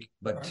a week,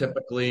 but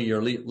typically you're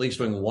at least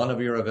doing one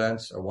of your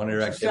events or one of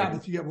your activities.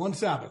 Sabbath, you get one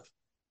Sabbath.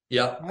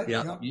 Yeah, right?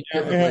 Yeah.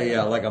 Typically,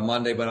 like a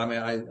Monday, but I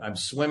mean, I'm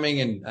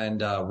swimming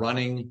and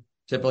running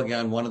typically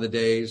on one of the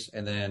days,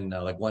 and then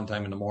like one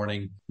time in the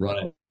morning, run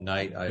at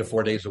night. I do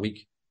 4 days a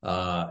week.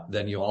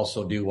 Then you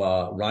also do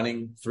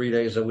running 3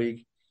 days a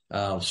week,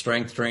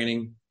 strength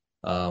training.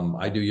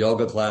 I do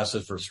yoga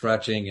classes for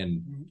stretching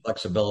and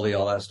flexibility,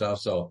 all that stuff.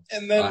 So,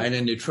 and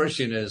then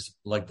nutrition is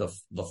like the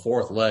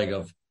fourth leg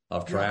of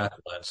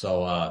triathlon.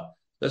 So,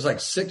 there's like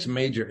 6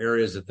 major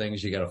areas of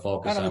things you got to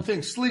focus on. I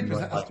think sleep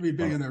has to be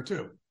big in there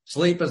too.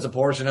 Sleep is a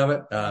portion of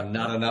it.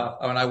 Not enough.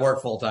 I mean, I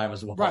work full time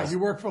as well. Right.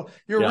 You're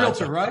a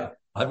realtor, right?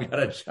 I've got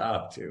a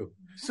job too.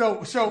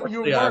 So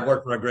I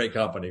work for a great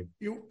company.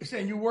 You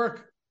saying you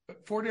work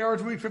 40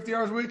 hours a week, 50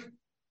 hours a week?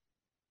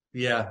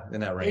 Yeah,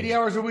 in that range. 80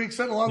 hours a week,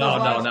 something along those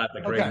lines? No, not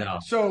the great now.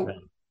 So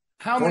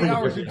how many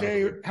hours a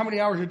day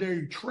are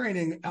you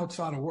training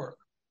outside of work?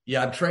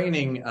 Yeah, I'm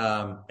training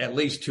at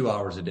least 2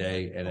 hours a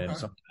day, and then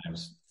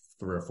sometimes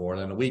 3 or 4.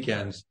 And then the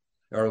weekends,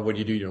 or when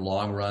you do your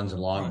long runs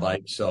and long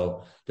bikes,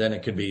 so then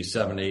it could be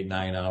 7, 8,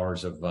 9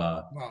 hours of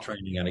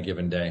training on a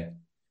given day.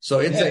 So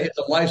it's a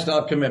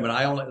lifestyle commitment.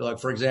 I only, like,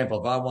 for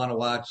example, if I want to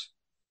watch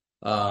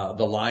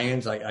the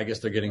Lions, I guess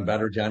they're getting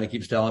better. Johnny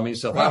keeps telling me.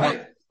 So if I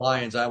want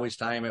Lions, I always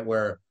time it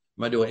where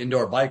I'm going to do an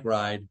indoor bike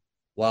ride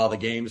while the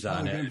game's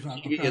on.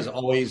 It is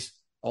always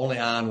only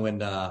on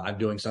when I'm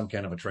doing some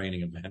kind of a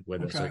training event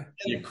with it. So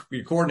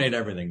you coordinate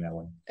everything that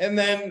way. And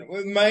then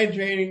with my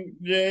training,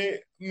 Jay,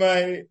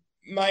 my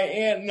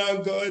aunt and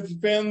uncle, it's a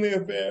family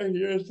affair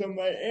here. So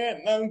my aunt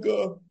and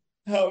uncle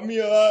help me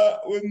a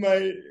lot with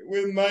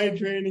my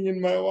training and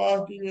my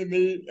walking, and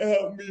they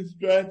help me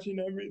stretch and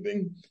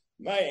everything.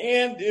 My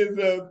aunt is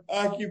a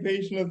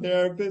occupational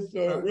therapist, so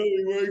it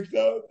really works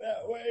out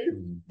that way.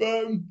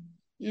 But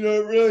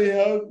it really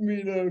helps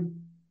me to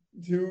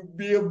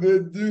be able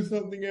to do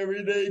something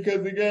every day.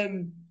 Because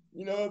again,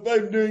 if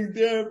I'm doing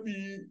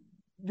therapy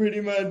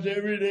pretty much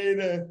every day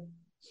to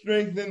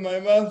strengthen my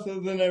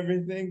muscles and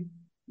everything,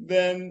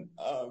 then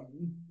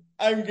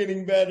I'm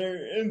getting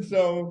better. And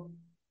so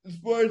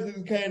sports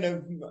is kind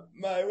of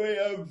my way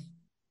of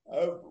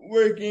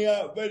working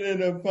out, but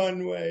in a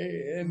fun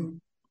way. And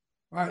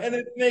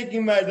it's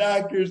making my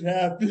doctors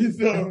happy.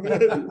 So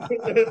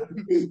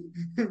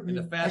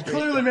it's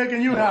clearly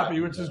making you happy,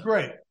 which is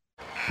great.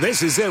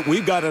 This is it.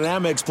 We've got an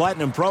Amex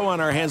Platinum Pro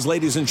on our hands,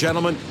 ladies and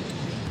gentlemen.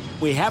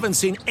 We haven't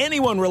seen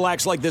anyone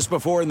relax like this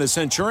before in the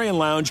Centurion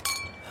Lounge.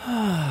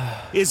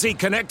 Is he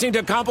connecting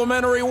to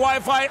complimentary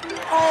Wi-Fi?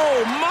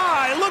 Oh,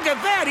 my. Look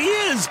at that. He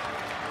is.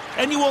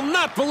 And you will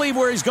not believe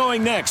where he's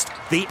going next.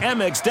 the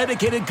Amex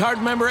dedicated card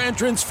member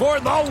entrance for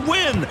the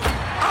win.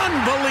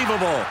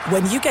 Unbelievable.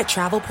 When you get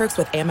travel perks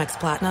with Amex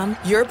Platinum,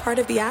 you're part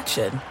of the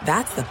action.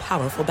 That's the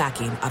powerful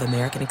backing of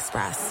American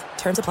Express.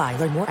 Terms apply.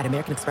 Learn more at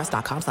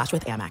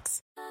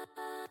americanexpress.com/withAmex.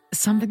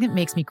 Something that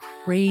makes me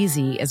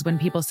crazy is when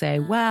people say,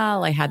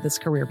 well, I had this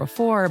career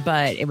before,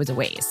 but it was a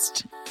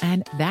waste.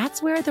 And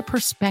that's where the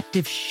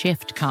perspective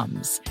shift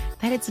comes.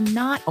 That it's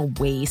not a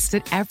waste,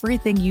 that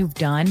everything you've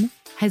done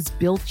has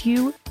built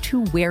you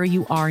to where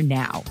you are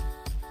now.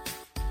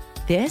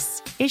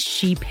 This is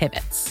She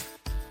Pivots,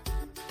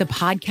 the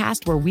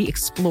podcast where we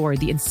explore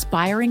the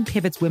inspiring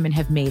pivots women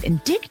have made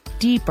and dig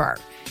deeper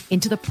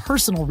into the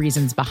personal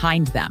reasons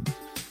behind them.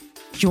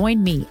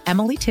 Join me,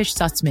 Emily Tish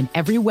Sussman,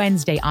 every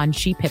Wednesday on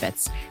She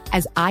Pivots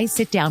as I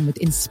sit down with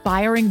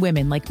inspiring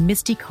women like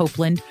Misty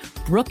Copeland,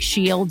 Brooke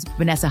Shields,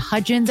 Vanessa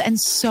Hudgens, and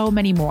so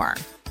many more.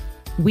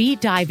 We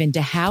dive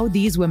into how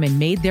these women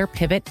made their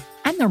pivot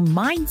and their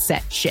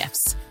mindset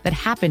shifts that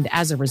happened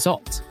as a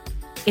result.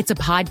 It's a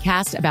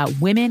podcast about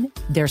women,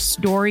 their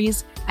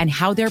stories, and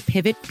how their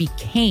pivot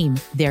became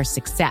their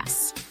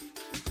success.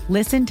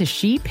 Listen to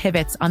She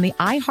Pivots on the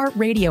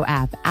iHeartRadio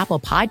app, Apple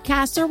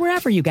Podcasts, or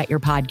wherever you get your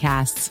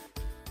podcasts.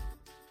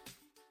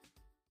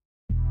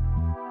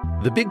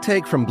 The Big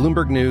Take from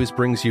Bloomberg News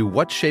brings you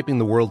what's shaping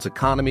the world's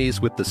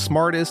economies with the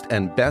smartest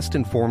and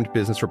best-informed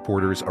business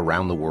reporters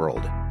around the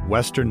world.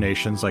 Western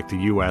nations like the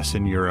U.S.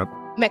 and Europe.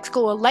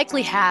 Mexico will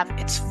likely have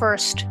its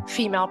first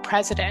female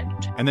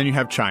president. And then you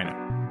have China.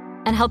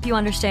 And help you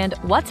understand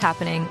what's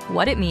happening,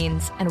 what it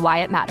means, and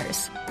why it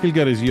matters. He'll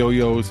get his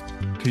yo-yos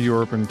to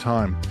Europe in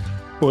time.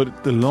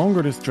 But the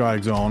longer this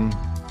drags on,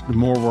 the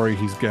more worry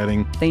he's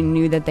getting. They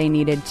knew that they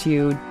needed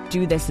to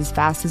do this as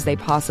fast as they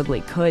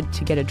possibly could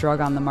to get a drug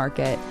on the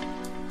market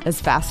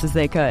as fast as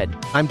they could.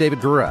 I'm David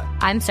Gura.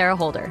 I'm Sarah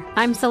Holder.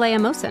 I'm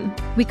Saleha Mohsen.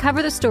 We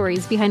cover the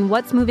stories behind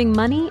what's moving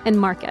money and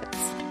markets.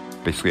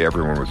 Basically,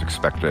 everyone was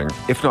expecting,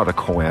 if not a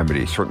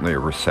calamity, certainly a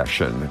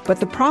recession. But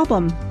the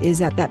problem is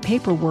that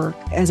paperwork,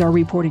 as our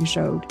reporting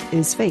showed,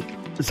 is fake.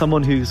 As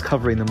someone who's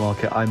covering the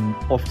market, I'm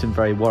often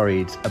very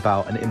worried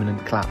about an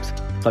imminent collapse.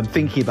 I'm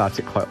thinking about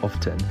it quite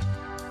often.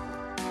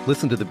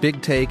 Listen to The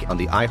Big Take on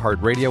the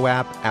iHeartRadio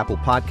app, Apple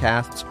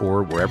Podcasts,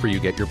 or wherever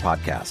you get your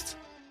podcasts.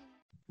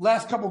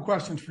 Last couple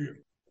questions for you.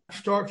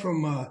 Start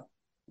from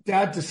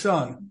dad to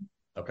son.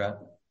 Okay.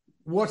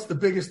 What's the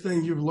biggest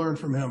thing you've learned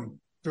from him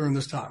during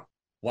this time?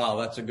 Wow,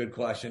 that's a good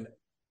question.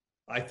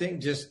 I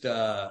think just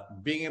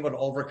being able to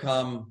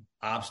overcome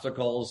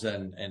obstacles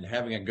and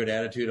having a good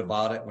attitude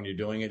about it when you're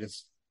doing it.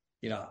 It's,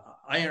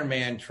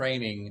 Ironman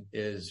training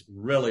is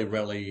really,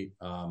 really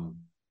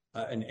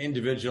an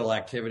individual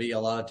activity a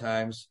lot of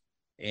times.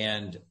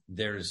 And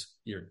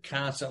you're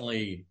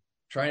constantly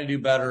trying to do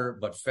better,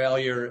 but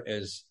failure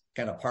is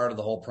kind of part of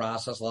the whole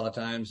process a lot of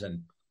times.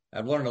 And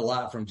I've learned a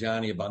lot from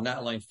Johnny about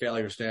not letting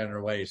failure stand in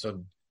our way.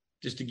 So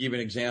just to give you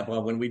an example,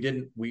 when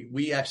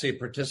we actually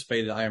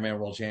participated in the Ironman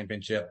World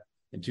Championship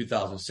in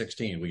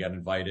 2016. We got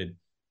invited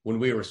when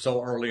we were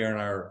so early in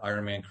our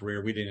Ironman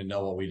career, we didn't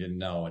know what we didn't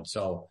know. And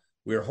so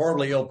we were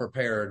horribly ill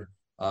prepared.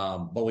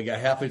 But we got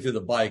halfway through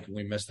the bike and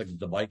we missed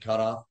the bike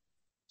cutoff.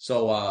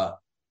 So,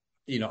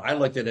 I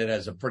looked at it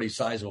as a pretty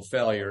sizable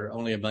failure.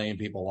 Only 1 million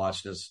people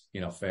watched us,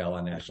 fail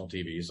on national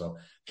TV. So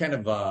kind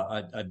of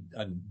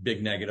a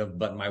big negative.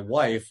 But my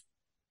wife,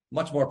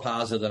 much more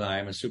positive than I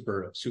am, and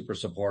super, super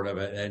supportive.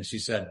 And she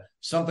said,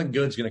 something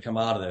good's going to come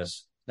out of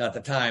this. Now, at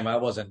the time, I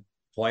wasn't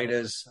quite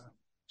as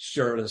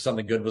sure that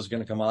something good was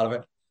going to come out of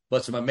it.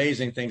 But some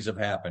amazing things have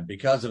happened.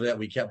 Because of that,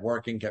 we kept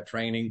working, kept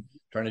training,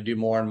 trying to do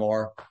more and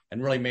more,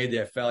 and really made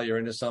that failure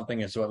into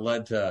something. And so it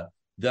led to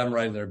them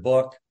writing their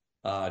book,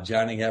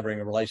 Johnny having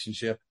a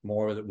relationship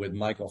more with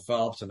Michael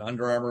Phelps and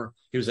Under Armour.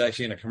 He was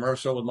actually in a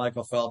commercial with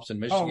Michael Phelps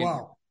in Michigan. Oh,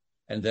 wow.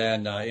 And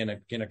then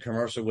in a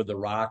commercial with The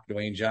Rock,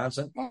 Dwayne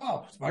Johnson.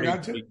 Oh, my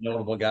God, too.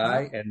 Notable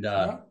guy. Yeah.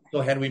 And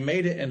so had we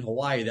made it in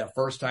Hawaii that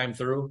first time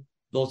through,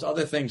 those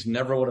other things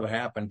never would have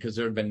happened because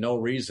there had been no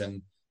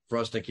reason for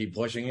us to keep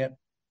pushing it.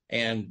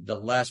 And the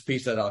last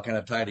piece that I'll kind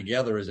of tie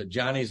together is that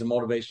Johnny's a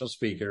motivational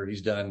speaker.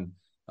 He's done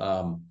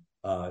a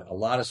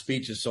lot of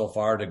speeches so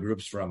far to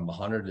groups from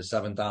 100 to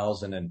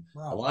 7,000. And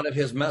wow. A lot of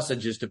his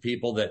messages to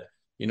people that,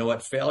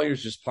 failure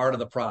is just part of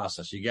the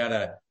process. You got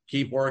to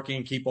keep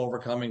working, keep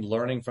overcoming,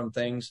 learning from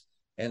things.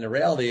 And the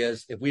reality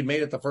is, if we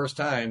made it the first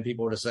time,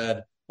 people would have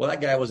said, well,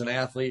 that guy was an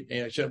athlete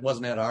and it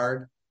wasn't that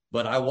hard.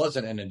 But I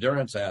wasn't an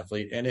endurance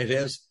athlete. And it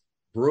is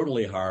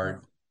brutally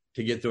hard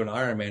to get through an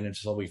Ironman. And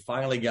so we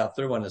finally got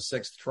through on the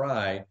 6th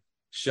try,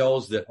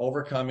 shows that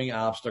overcoming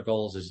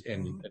obstacles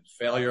and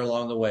failure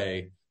along the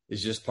way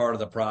is just part of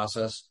the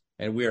process.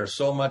 And we are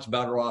so much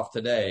better off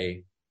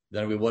today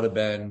than we would have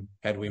been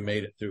had we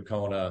made it through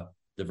Kona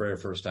the very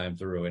first time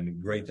through.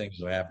 And great things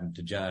have happened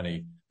to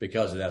Johnny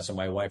because of that. So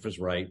my wife was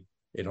right.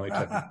 It only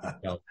took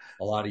a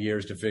lot of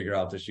years to figure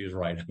out that she was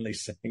right on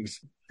these things.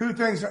 Two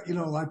things,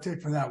 I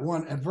take from that.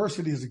 One,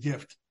 adversity is a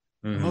gift.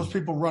 Mm-hmm. Most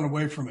people run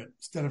away from it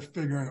instead of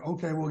figuring,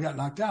 okay, well, we got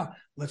knocked out.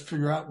 Let's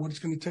figure out what it's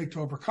going to take to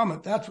overcome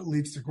it. That's what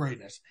leads to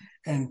greatness.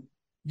 And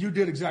you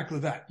did exactly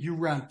that. You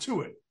ran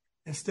to it.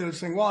 instead of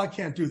saying, well, I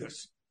can't do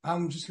this.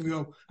 I'm just going to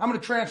go, I'm going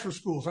to transfer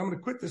schools. I'm going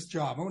to quit this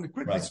job. I'm going to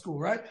quit this school,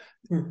 right?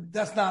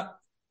 That's not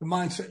the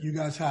mindset you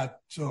guys had.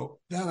 So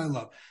that I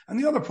love. And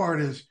the other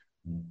part is,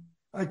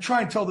 I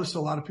try and tell this to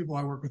a lot of people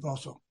I work with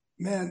also.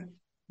 Man,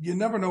 you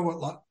never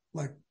know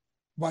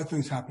why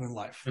things happen in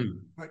life.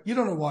 Right? You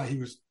don't know why he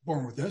was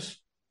born with this.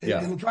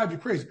 It'll drive you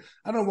crazy.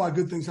 I don't know why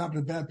good things happen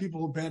to bad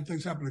people or bad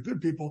things happen to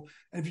good people.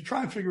 And if you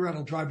try and figure out,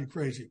 it'll drive you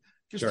crazy.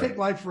 Just take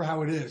life for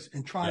how it is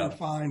and try and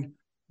find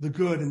the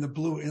good and the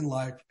blue in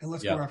life, and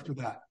let's go after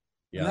that.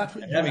 Yeah. And that's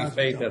what having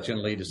faith that's going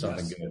to lead to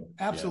something good.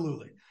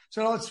 Absolutely.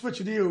 So now let's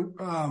switch it to you.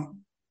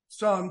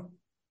 Son,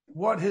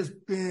 what has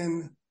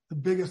been the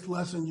biggest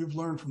lesson you've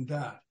learned from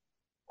Dad?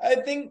 I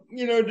think,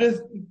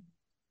 the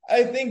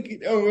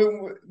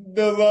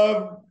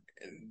love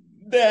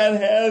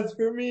Dad has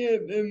for me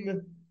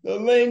and the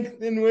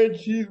length in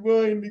which he's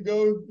willing to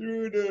go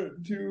through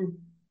to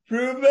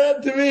prove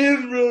that to me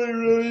is really,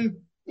 really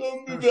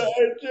something that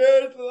I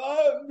cherish a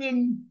lot.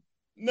 And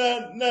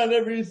not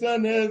every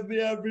son has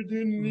the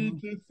opportunity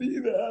to see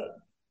that.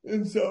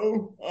 And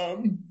so,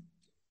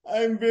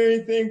 I'm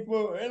very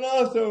thankful. And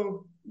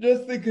also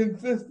just the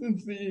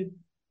consistency,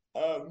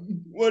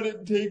 what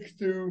it takes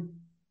to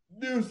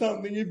do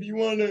something. If you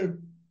want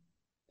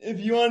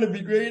to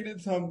be great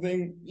at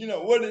something,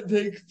 what it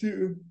takes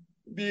to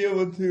be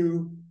able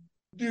to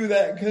do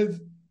that. Cause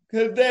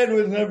Dad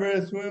was never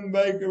a swim,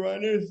 bike, or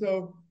runner.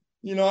 So,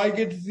 I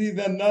get to see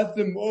the nuts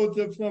and bolts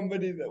of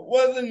somebody that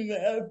wasn't an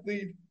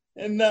athlete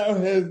and now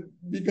has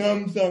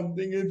become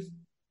something. Has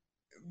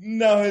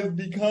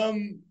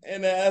become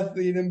an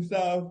athlete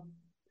himself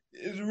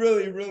is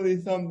really,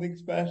 really something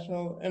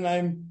special. And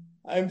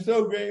I'm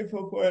so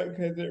grateful for it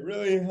because it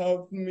really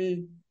helps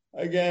me,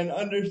 again,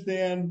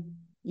 understand,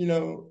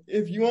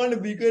 if you want to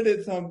be good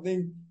at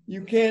something,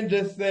 you can't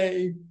just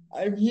say,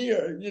 I'm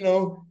here.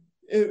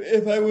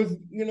 If I was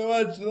going to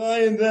watch the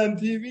Lions on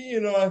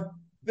TV,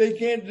 they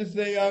can't just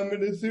say, I'm going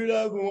to suit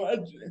up and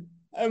watch it.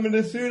 I'm going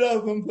to suit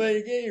up and play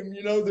a game.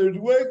 There's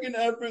work and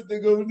effort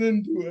that goes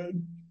into it.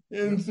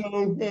 And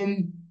so,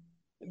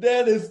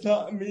 Dad has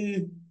taught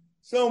me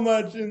so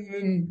much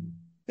and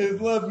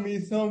has loved me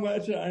so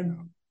much.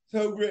 I'm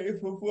so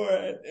grateful for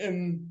it.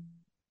 And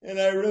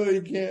I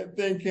really can't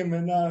thank him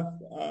enough.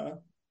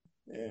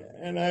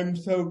 And I'm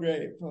so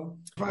grateful.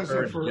 I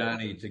encourage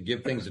Johnny to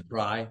give things a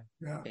try.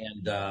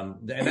 And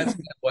that's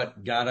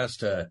what got us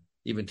to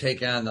even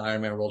take on the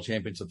Ironman World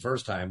Champions the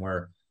first time,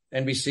 where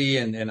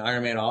NBC and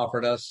Ironman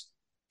offered us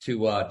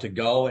to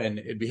go, and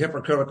it'd be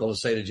hypocritical to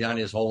say to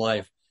Johnny his whole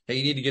life, hey,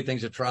 you need to give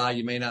things a try.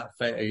 You may not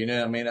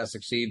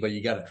succeed, but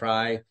you got to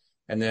try.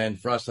 And then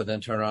for us to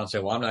then turn around and say,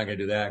 well, I'm not going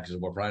to do that because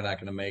we're probably not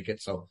going to make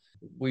it. So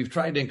we've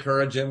tried to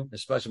encourage him,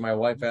 especially my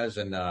wife has,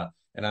 and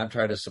I've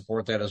tried to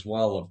support that as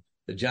well,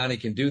 that Johnny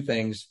can do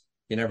things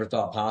he never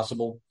thought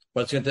possible,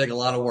 but it's going to take a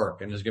lot of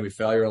work and there's going to be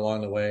failure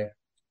along the way.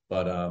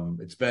 But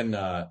it's been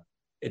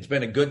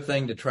a good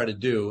thing to try to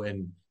do.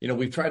 And,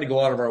 we've tried to go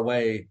out of our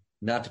way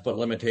not to put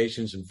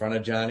limitations in front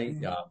of Johnny.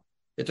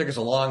 It took us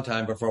a long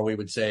time before we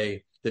would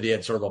say that he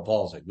had cerebral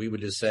palsy. We would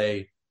just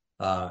say,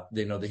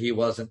 that he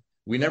wasn't.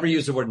 We never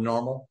use the word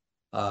normal,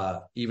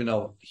 even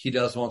though he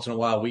does once in a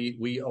while.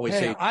 We always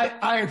say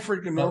I ain't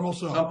freaking normal.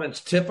 So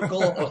something's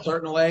typical a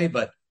certain way,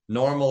 but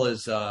normal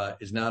is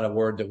not a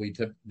word that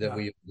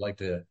we like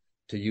to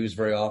use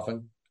very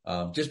often.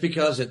 Just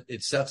because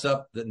it sets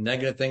up that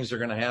negative things are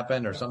going to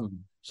happen or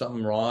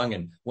something wrong.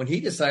 And when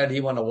he decided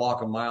he wanted to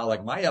walk a mile,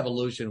 like my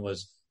evolution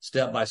was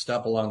step by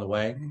step along the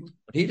way. When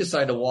he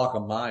decided to walk a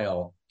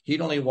mile,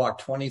 he'd only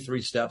walked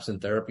 23 steps in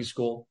therapy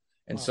school.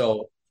 And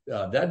so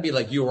that'd be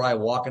like you or I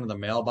walking to the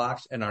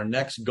mailbox, and our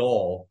next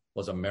goal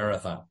was a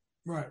marathon.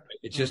 Right.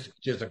 It's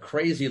just a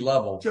crazy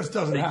level. Just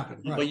doesn't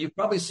happen. Right. But you've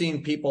probably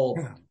seen people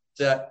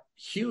set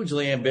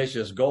hugely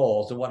ambitious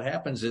goals. And what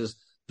happens is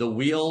the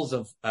wheels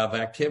of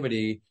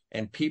activity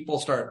and people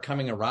start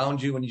coming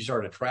around you and you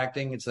start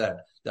attracting. It's that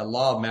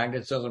law of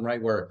magnetism,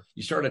 right? Where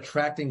you start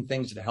attracting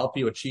things that help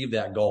you achieve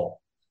that goal.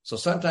 So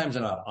sometimes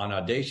an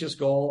audacious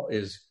goal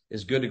is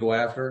good to go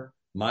after.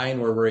 Mine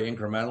were very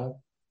incremental,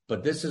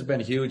 but this has been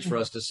huge for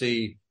us to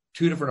see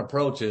two different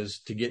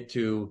approaches to get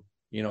to,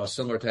 a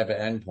similar type of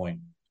endpoint,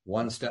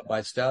 one step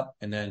by step.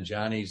 And then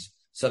Johnny's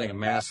setting a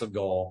massive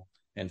goal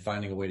and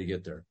finding a way to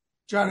get there.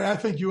 Johnny, I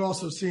think you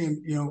also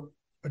seen,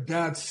 a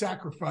dad's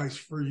sacrifice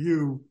for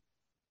you,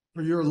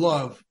 for your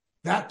love.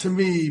 That to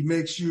me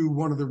makes you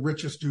one of the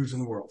richest dudes in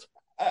the world.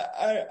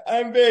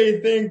 I'm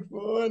very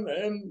thankful.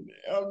 And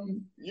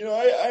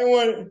I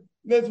want,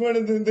 that's one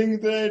of the things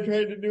that I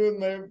try to do with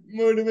my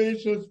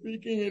motivational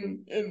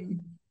speaking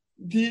and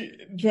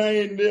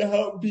trying to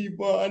help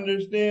people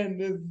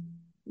understand is,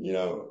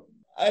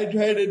 I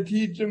try to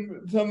teach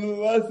them some of the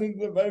lessons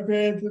that my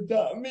parents have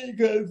taught me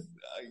because,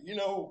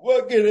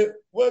 what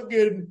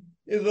good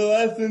is a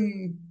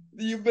lesson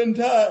that you've been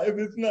taught if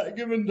it's not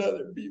given to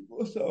other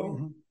people?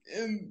 So,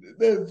 and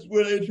that's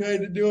what I try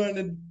to do on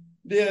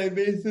a daily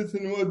basis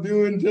and will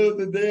do until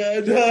the day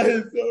I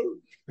die. So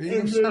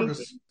being of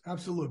service,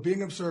 absolutely.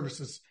 Being of service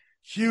is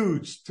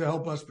huge to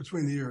help us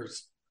between the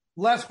ears.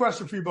 Last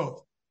question for you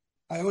both.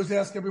 I always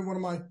ask every one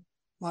of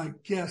my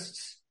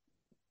guests,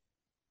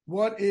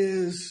 what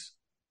is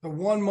the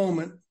one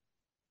moment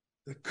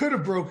that could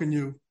have broken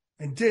you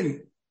and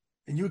didn't,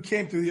 and you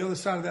came through the other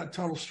side of that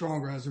tunnel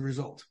stronger as a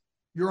result?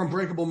 Your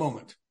unbreakable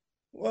moment.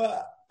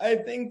 Well, I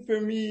think for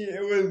me,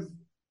 it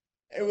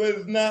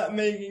was not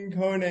making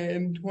Kona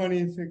in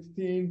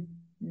 2016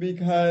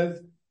 because,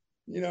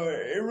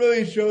 it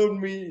really showed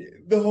me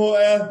the whole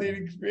athlete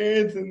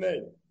experience and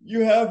that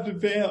you have to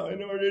fail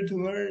in order to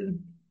learn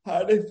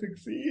how to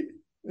succeed.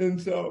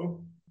 And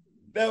so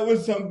that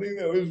was something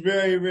that was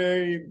very,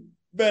 very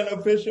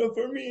beneficial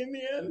for me in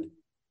the end.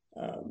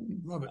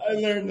 Love it. I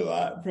learned a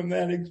lot from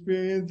that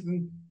experience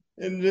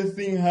and just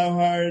seeing how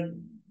hard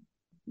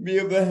be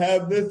able to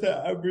have this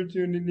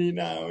opportunity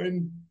now.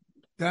 And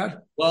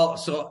Dad? Well,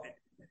 so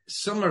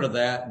similar to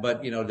that,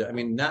 but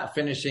not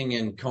finishing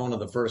in Kona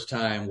the first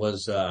time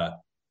was a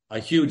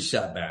huge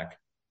setback.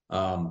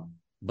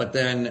 But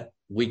then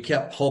we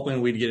kept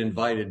hoping we'd get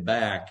invited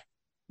back,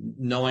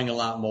 knowing a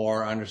lot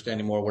more,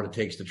 understanding more what it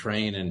takes to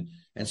train.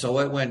 And so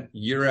it went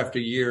year after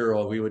year,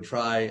 or we would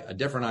try a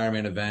different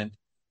Ironman event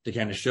to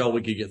kind of show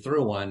we could get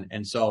through one.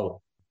 And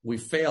so we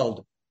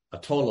failed a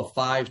total of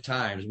 5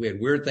 times. We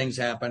had weird things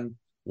happen.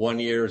 One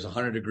year is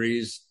 100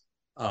 degrees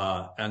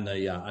on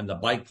the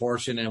bike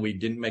portion, and we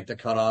didn't make the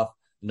cutoff.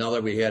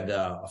 Another, we had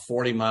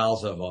 40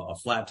 miles of a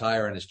flat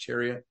tire in his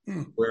chariot,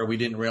 where we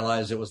didn't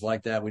realize it was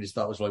like that. We just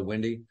thought it was really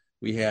windy.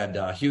 We had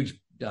a huge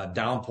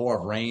downpour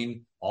of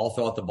rain all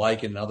throughout the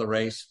bike in another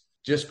race.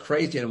 Just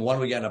crazy. And one,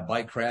 we got in a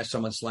bike crash.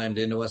 Someone slammed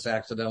into us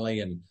accidentally.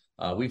 And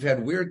we've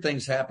had weird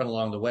things happen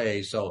along the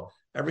way. So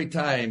every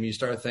time you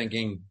start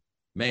thinking,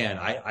 man,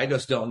 I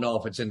just don't know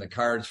if it's in the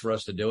cards for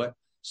us to do it.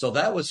 So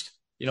that was,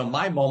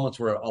 my moments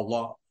were a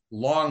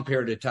long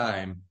period of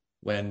time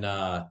when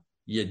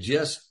you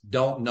just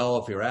don't know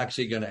if you're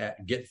actually going to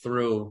get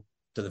through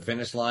to the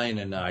finish line.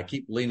 And I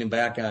keep leaning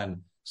back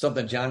on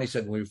something Johnny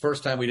said when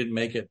first time we didn't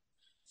make it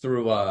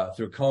through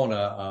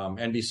Kona.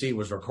 NBC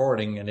was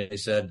recording, and they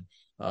said,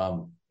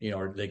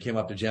 they came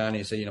up to Johnny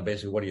and said,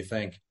 basically, what do you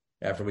think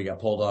after we got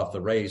pulled off the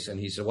race? And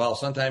he said, well,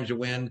 sometimes you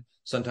win,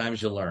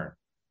 sometimes you learn.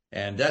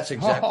 And that's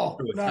exactly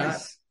true. It's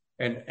nice.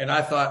 And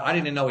I thought, I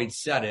didn't even know he'd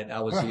said it. I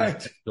was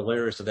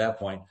delirious at that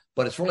point.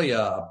 But it's really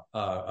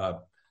a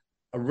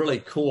really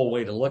cool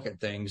way to look at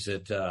things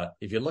that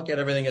if you look at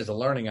everything as a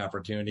learning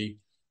opportunity,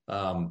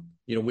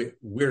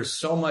 we're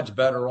so much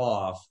better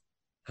off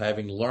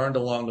having learned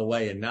along the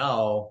way. And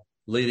now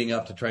leading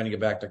up to trying to get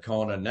back to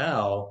Kona,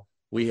 now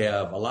we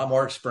have a lot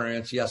more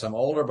experience. Yes, I'm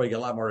older, but you get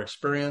a lot more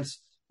experience,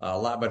 a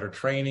lot better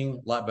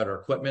training, a lot better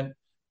equipment.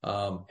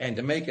 And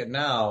to make it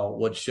now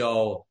would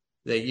show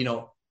that,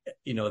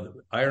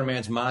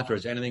 Ironman's mantra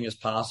is anything is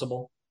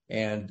possible.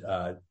 And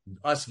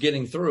us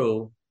getting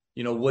through,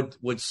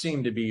 would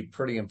seem to be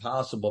pretty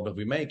impossible. But if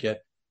we make it,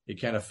 it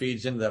kind of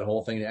feeds into that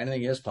whole thing. That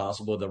anything is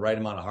possible with the right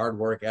amount of hard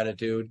work,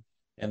 attitude,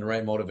 and the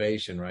right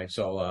motivation, right?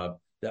 So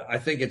I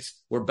think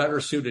we're better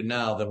suited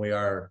now than we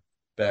are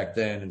back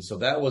then. And so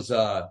that was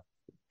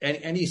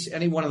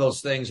any one of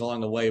those things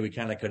along the way, we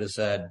kind of could have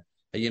said,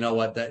 hey, you know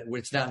what, that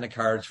it's not in the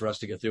cards for us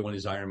to get through one of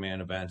these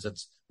Ironman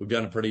events. We've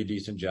done a pretty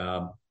decent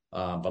job,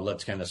 but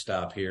let's kind of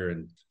stop here.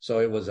 And so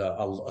it was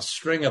a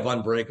string of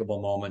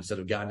unbreakable moments that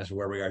have gotten us to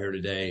where we are here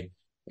today.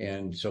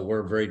 And so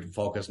we're very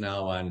focused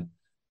now on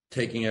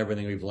taking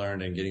everything we've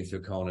learned and getting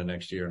through Kona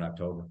next year in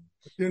October.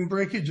 Didn't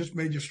break you, just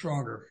made you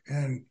stronger.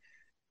 And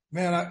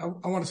man,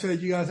 I want to say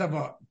that you guys have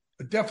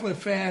definitely a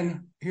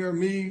fan here of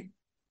me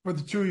for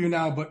the two of you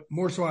now, but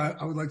more so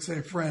I would like to say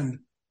a friend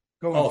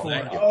going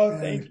forward.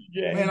 Thank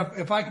you, Jay. Man,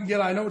 if I can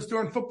get, I know it's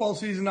during football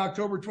season,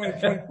 October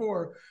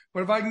 2024,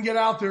 but if I can get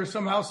out there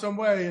somehow, some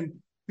way and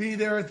be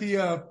there at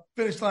the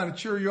finish line to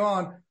cheer you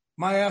on,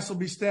 my ass will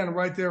be standing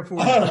right there for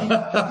you. That'd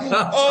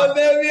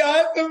be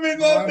awesome. We'd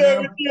love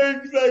that with you.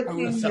 I'm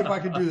going to see if I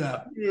can do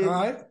that. All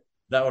right?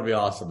 That would be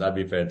awesome. That'd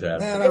be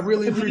fantastic. Man, I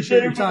really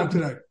appreciate your time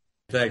today.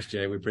 Thanks,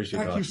 Jay. We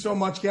appreciate it. Thank you so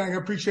much, gang. I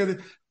appreciate it.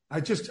 I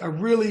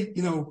really,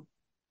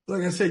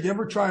 like I said, you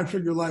ever try and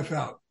figure your life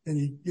out,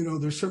 and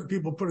there's certain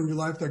people put in your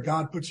life that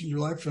God puts in your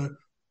life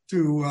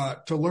to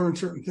learn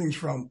certain things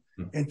from.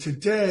 And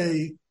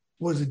today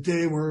was a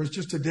day where it was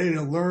just a day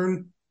to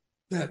learn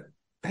that,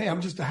 hey,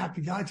 I'm just a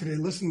happy guy today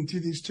listening to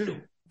these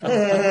two. I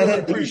really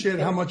appreciate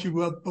how much you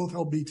both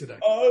helped me today.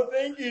 Oh,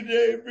 thank you,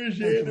 Jay.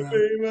 Appreciate it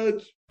very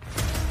much.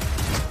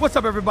 What's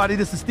up, everybody?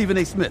 This is Stephen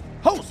A. Smith,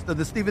 host of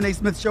the Stephen A.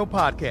 Smith Show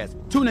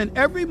podcast. Tune in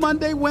every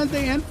Monday,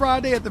 Wednesday, and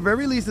Friday at the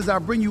very least as I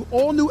bring you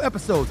all new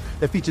episodes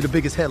that feature the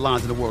biggest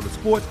headlines in the world of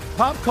sports,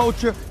 pop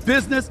culture,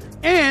 business,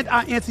 and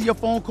I answer your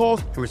phone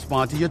calls and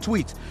respond to your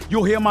tweets.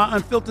 You'll hear my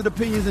unfiltered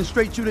opinions and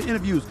straight-shooter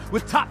interviews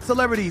with top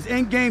celebrities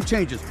and game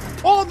changers.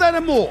 All of that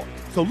and more.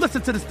 So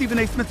listen to the Stephen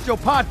A. Smith Show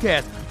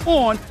podcast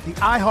on the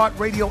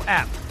iHeartRadio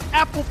app,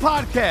 Apple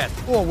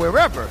Podcasts, or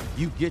wherever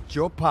you get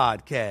your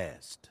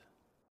podcast.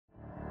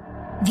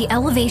 The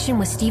Elevation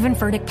with Stephen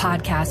Furtick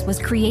podcast was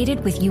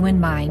created with you in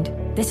mind.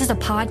 This is a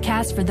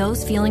podcast for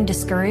those feeling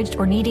discouraged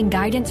or needing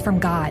guidance from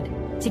God.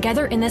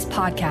 Together in this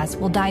podcast,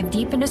 we'll dive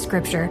deep into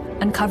scripture,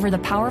 uncover the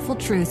powerful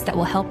truths that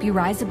will help you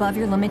rise above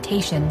your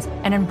limitations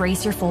and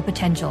embrace your full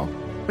potential.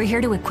 We're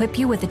here to equip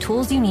you with the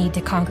tools you need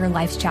to conquer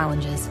life's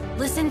challenges.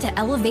 Listen to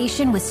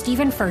Elevation with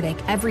Stephen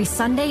Furtick every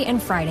Sunday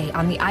and Friday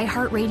on the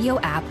iHeartRadio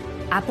app,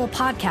 Apple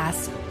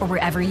Podcasts, or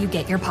wherever you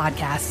get your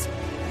podcasts.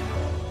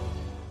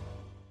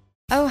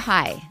 Oh,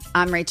 hi,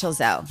 I'm Rachel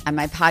Zoe, and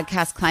my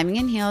podcast, Climbing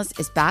in Heels,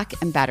 is back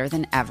and better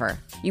than ever.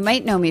 You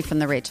might know me from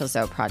the Rachel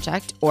Zoe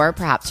Project, or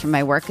perhaps from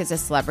my work as a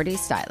celebrity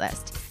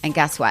stylist. And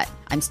guess what?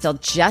 I'm still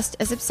just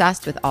as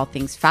obsessed with all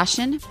things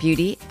fashion,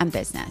 beauty, and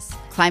business.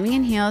 Climbing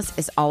in Heels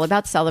is all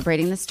about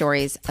celebrating the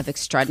stories of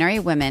extraordinary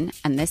women,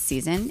 and this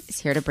season is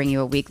here to bring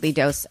you a weekly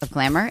dose of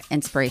glamour,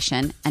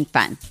 inspiration, and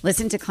fun.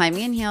 Listen to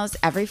Climbing in Heels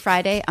every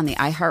Friday on the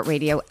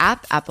iHeartRadio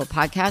app, Apple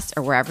Podcasts,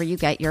 or wherever you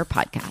get your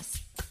podcasts.